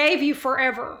 we gave you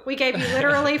forever. We gave you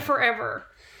literally forever.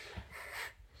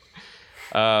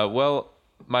 Well,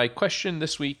 my question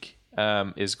this week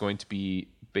is going to be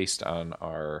based on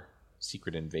our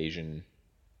Secret Invasion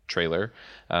trailer.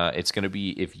 It's going to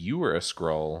be, if you were a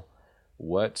Skrull,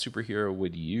 what superhero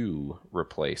would you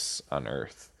replace on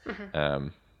Earth?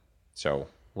 So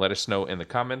let us know in the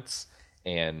comments,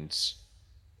 and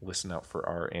listen out for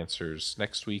our answers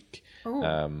next week. Do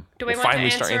we we'll finally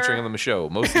start answering them on the show,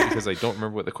 mostly because I don't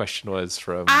remember what the question was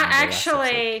from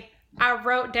I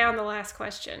wrote down the last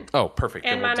question. Oh, perfect.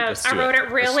 In my notes. I wrote it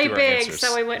really big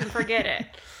so we wouldn't forget it.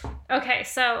 Okay,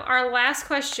 so our last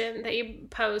question that you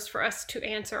posed for us to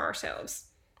answer ourselves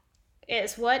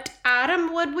is, what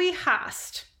item would we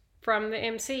heist from the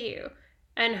MCU,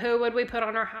 and who would we put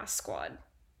on our heist squad?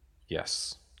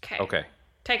 Yes. Okay.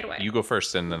 Take it away. You go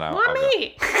first, and then I'll go.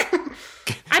 Me?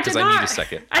 Because I need a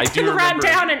second. I didn't write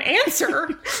down an answer.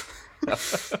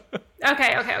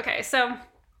 Okay. So,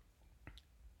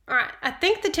 all right. I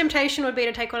think the temptation would be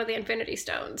to take one of the Infinity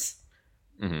Stones.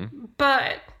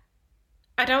 But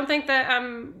I don't think that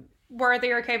I'm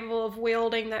worthy or capable of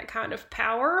wielding that kind of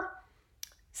power.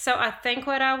 So I think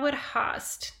what I would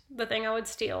heist, the thing I would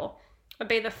steal, would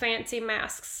be the fancy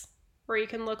masks where you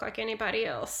can look like anybody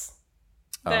else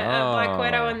that Black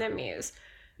Widow and them use.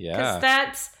 Yeah. Because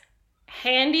that's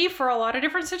handy for a lot of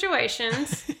different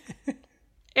situations.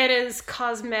 It is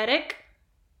cosmetic.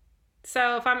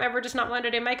 So if I'm ever just not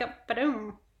wanting to do makeup,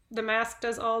 boom, the mask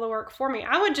does all the work for me.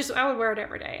 I would wear it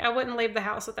every day. I wouldn't leave the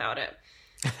house without it.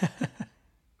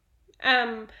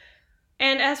 And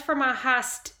as for my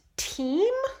heist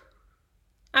team,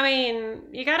 I mean,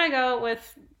 you gotta go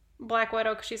with Black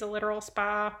Widow because she's a literal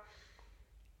spy.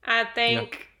 I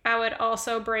think I would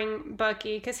also bring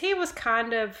Bucky because he was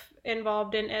kind of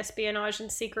involved in espionage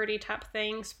and secret-y type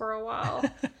things for a while.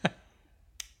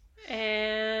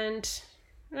 And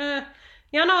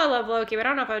y'all know I love Loki, but I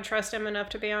don't know if I'd trust him enough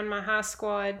to be on my heist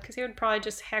squad because he would probably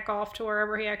just heck off to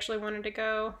wherever he actually wanted to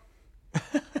go.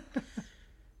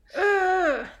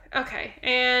 Okay,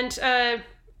 and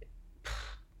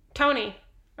Tony.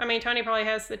 I mean, Tony probably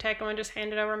has the tech and would just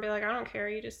hand it over and be like, I don't care,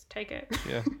 you just take it.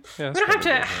 Yeah. We don't have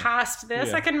to heist this.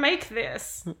 Yeah. I can make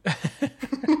this.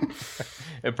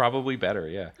 And probably better,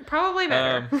 yeah. Probably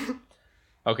better.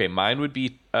 Okay, mine would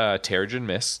be Terrigen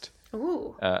Mist.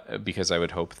 Ooh. Because I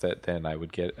would hope that then I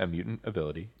would get a mutant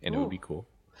ability, and it would be cool.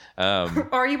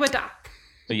 Or you would die.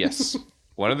 Yes.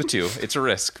 One of the two. It's a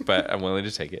risk, but I'm willing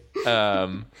to take it.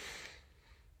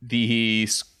 The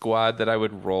squad that I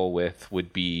would roll with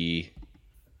would be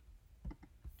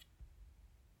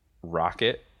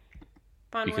Rocket.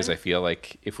 Because I feel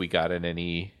like if we got in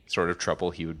any sort of trouble,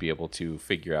 he would be able to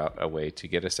figure out a way to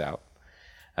get us out.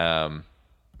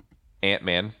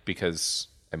 Ant-Man, because,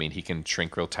 I mean, he can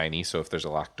shrink real tiny, so if there's a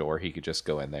locked door, he could just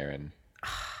go in there and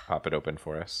pop it open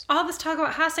for us. All this talk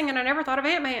about heisting, and I never thought of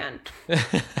Ant-Man.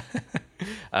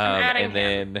 And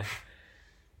then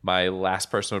my last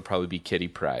person would probably be Kitty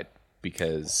Pryde,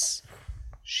 because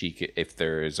she could, if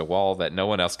there is a wall that no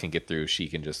one else can get through, she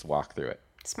can just walk through it.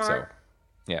 Smart.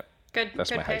 So, yeah.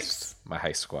 That's good my picks. My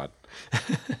heist squad.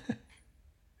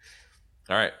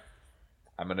 All right.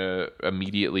 I'm going to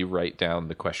immediately write down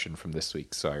the question from this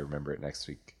week so I remember it next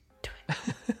week.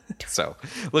 So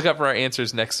look up for our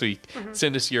answers next week.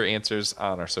 Send us your answers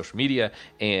on our social media,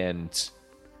 and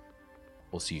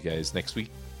we'll see you guys next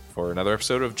week for another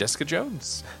episode of Jessica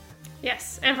Jones.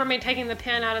 Yes, and for me taking the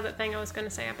pen out of the thing I was going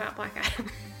to say about Black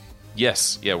Adam.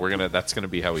 Yes, yeah, that's going to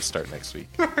be how we start next week.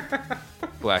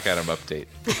 Black Adam update.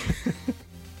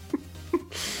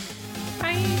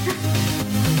 Bye.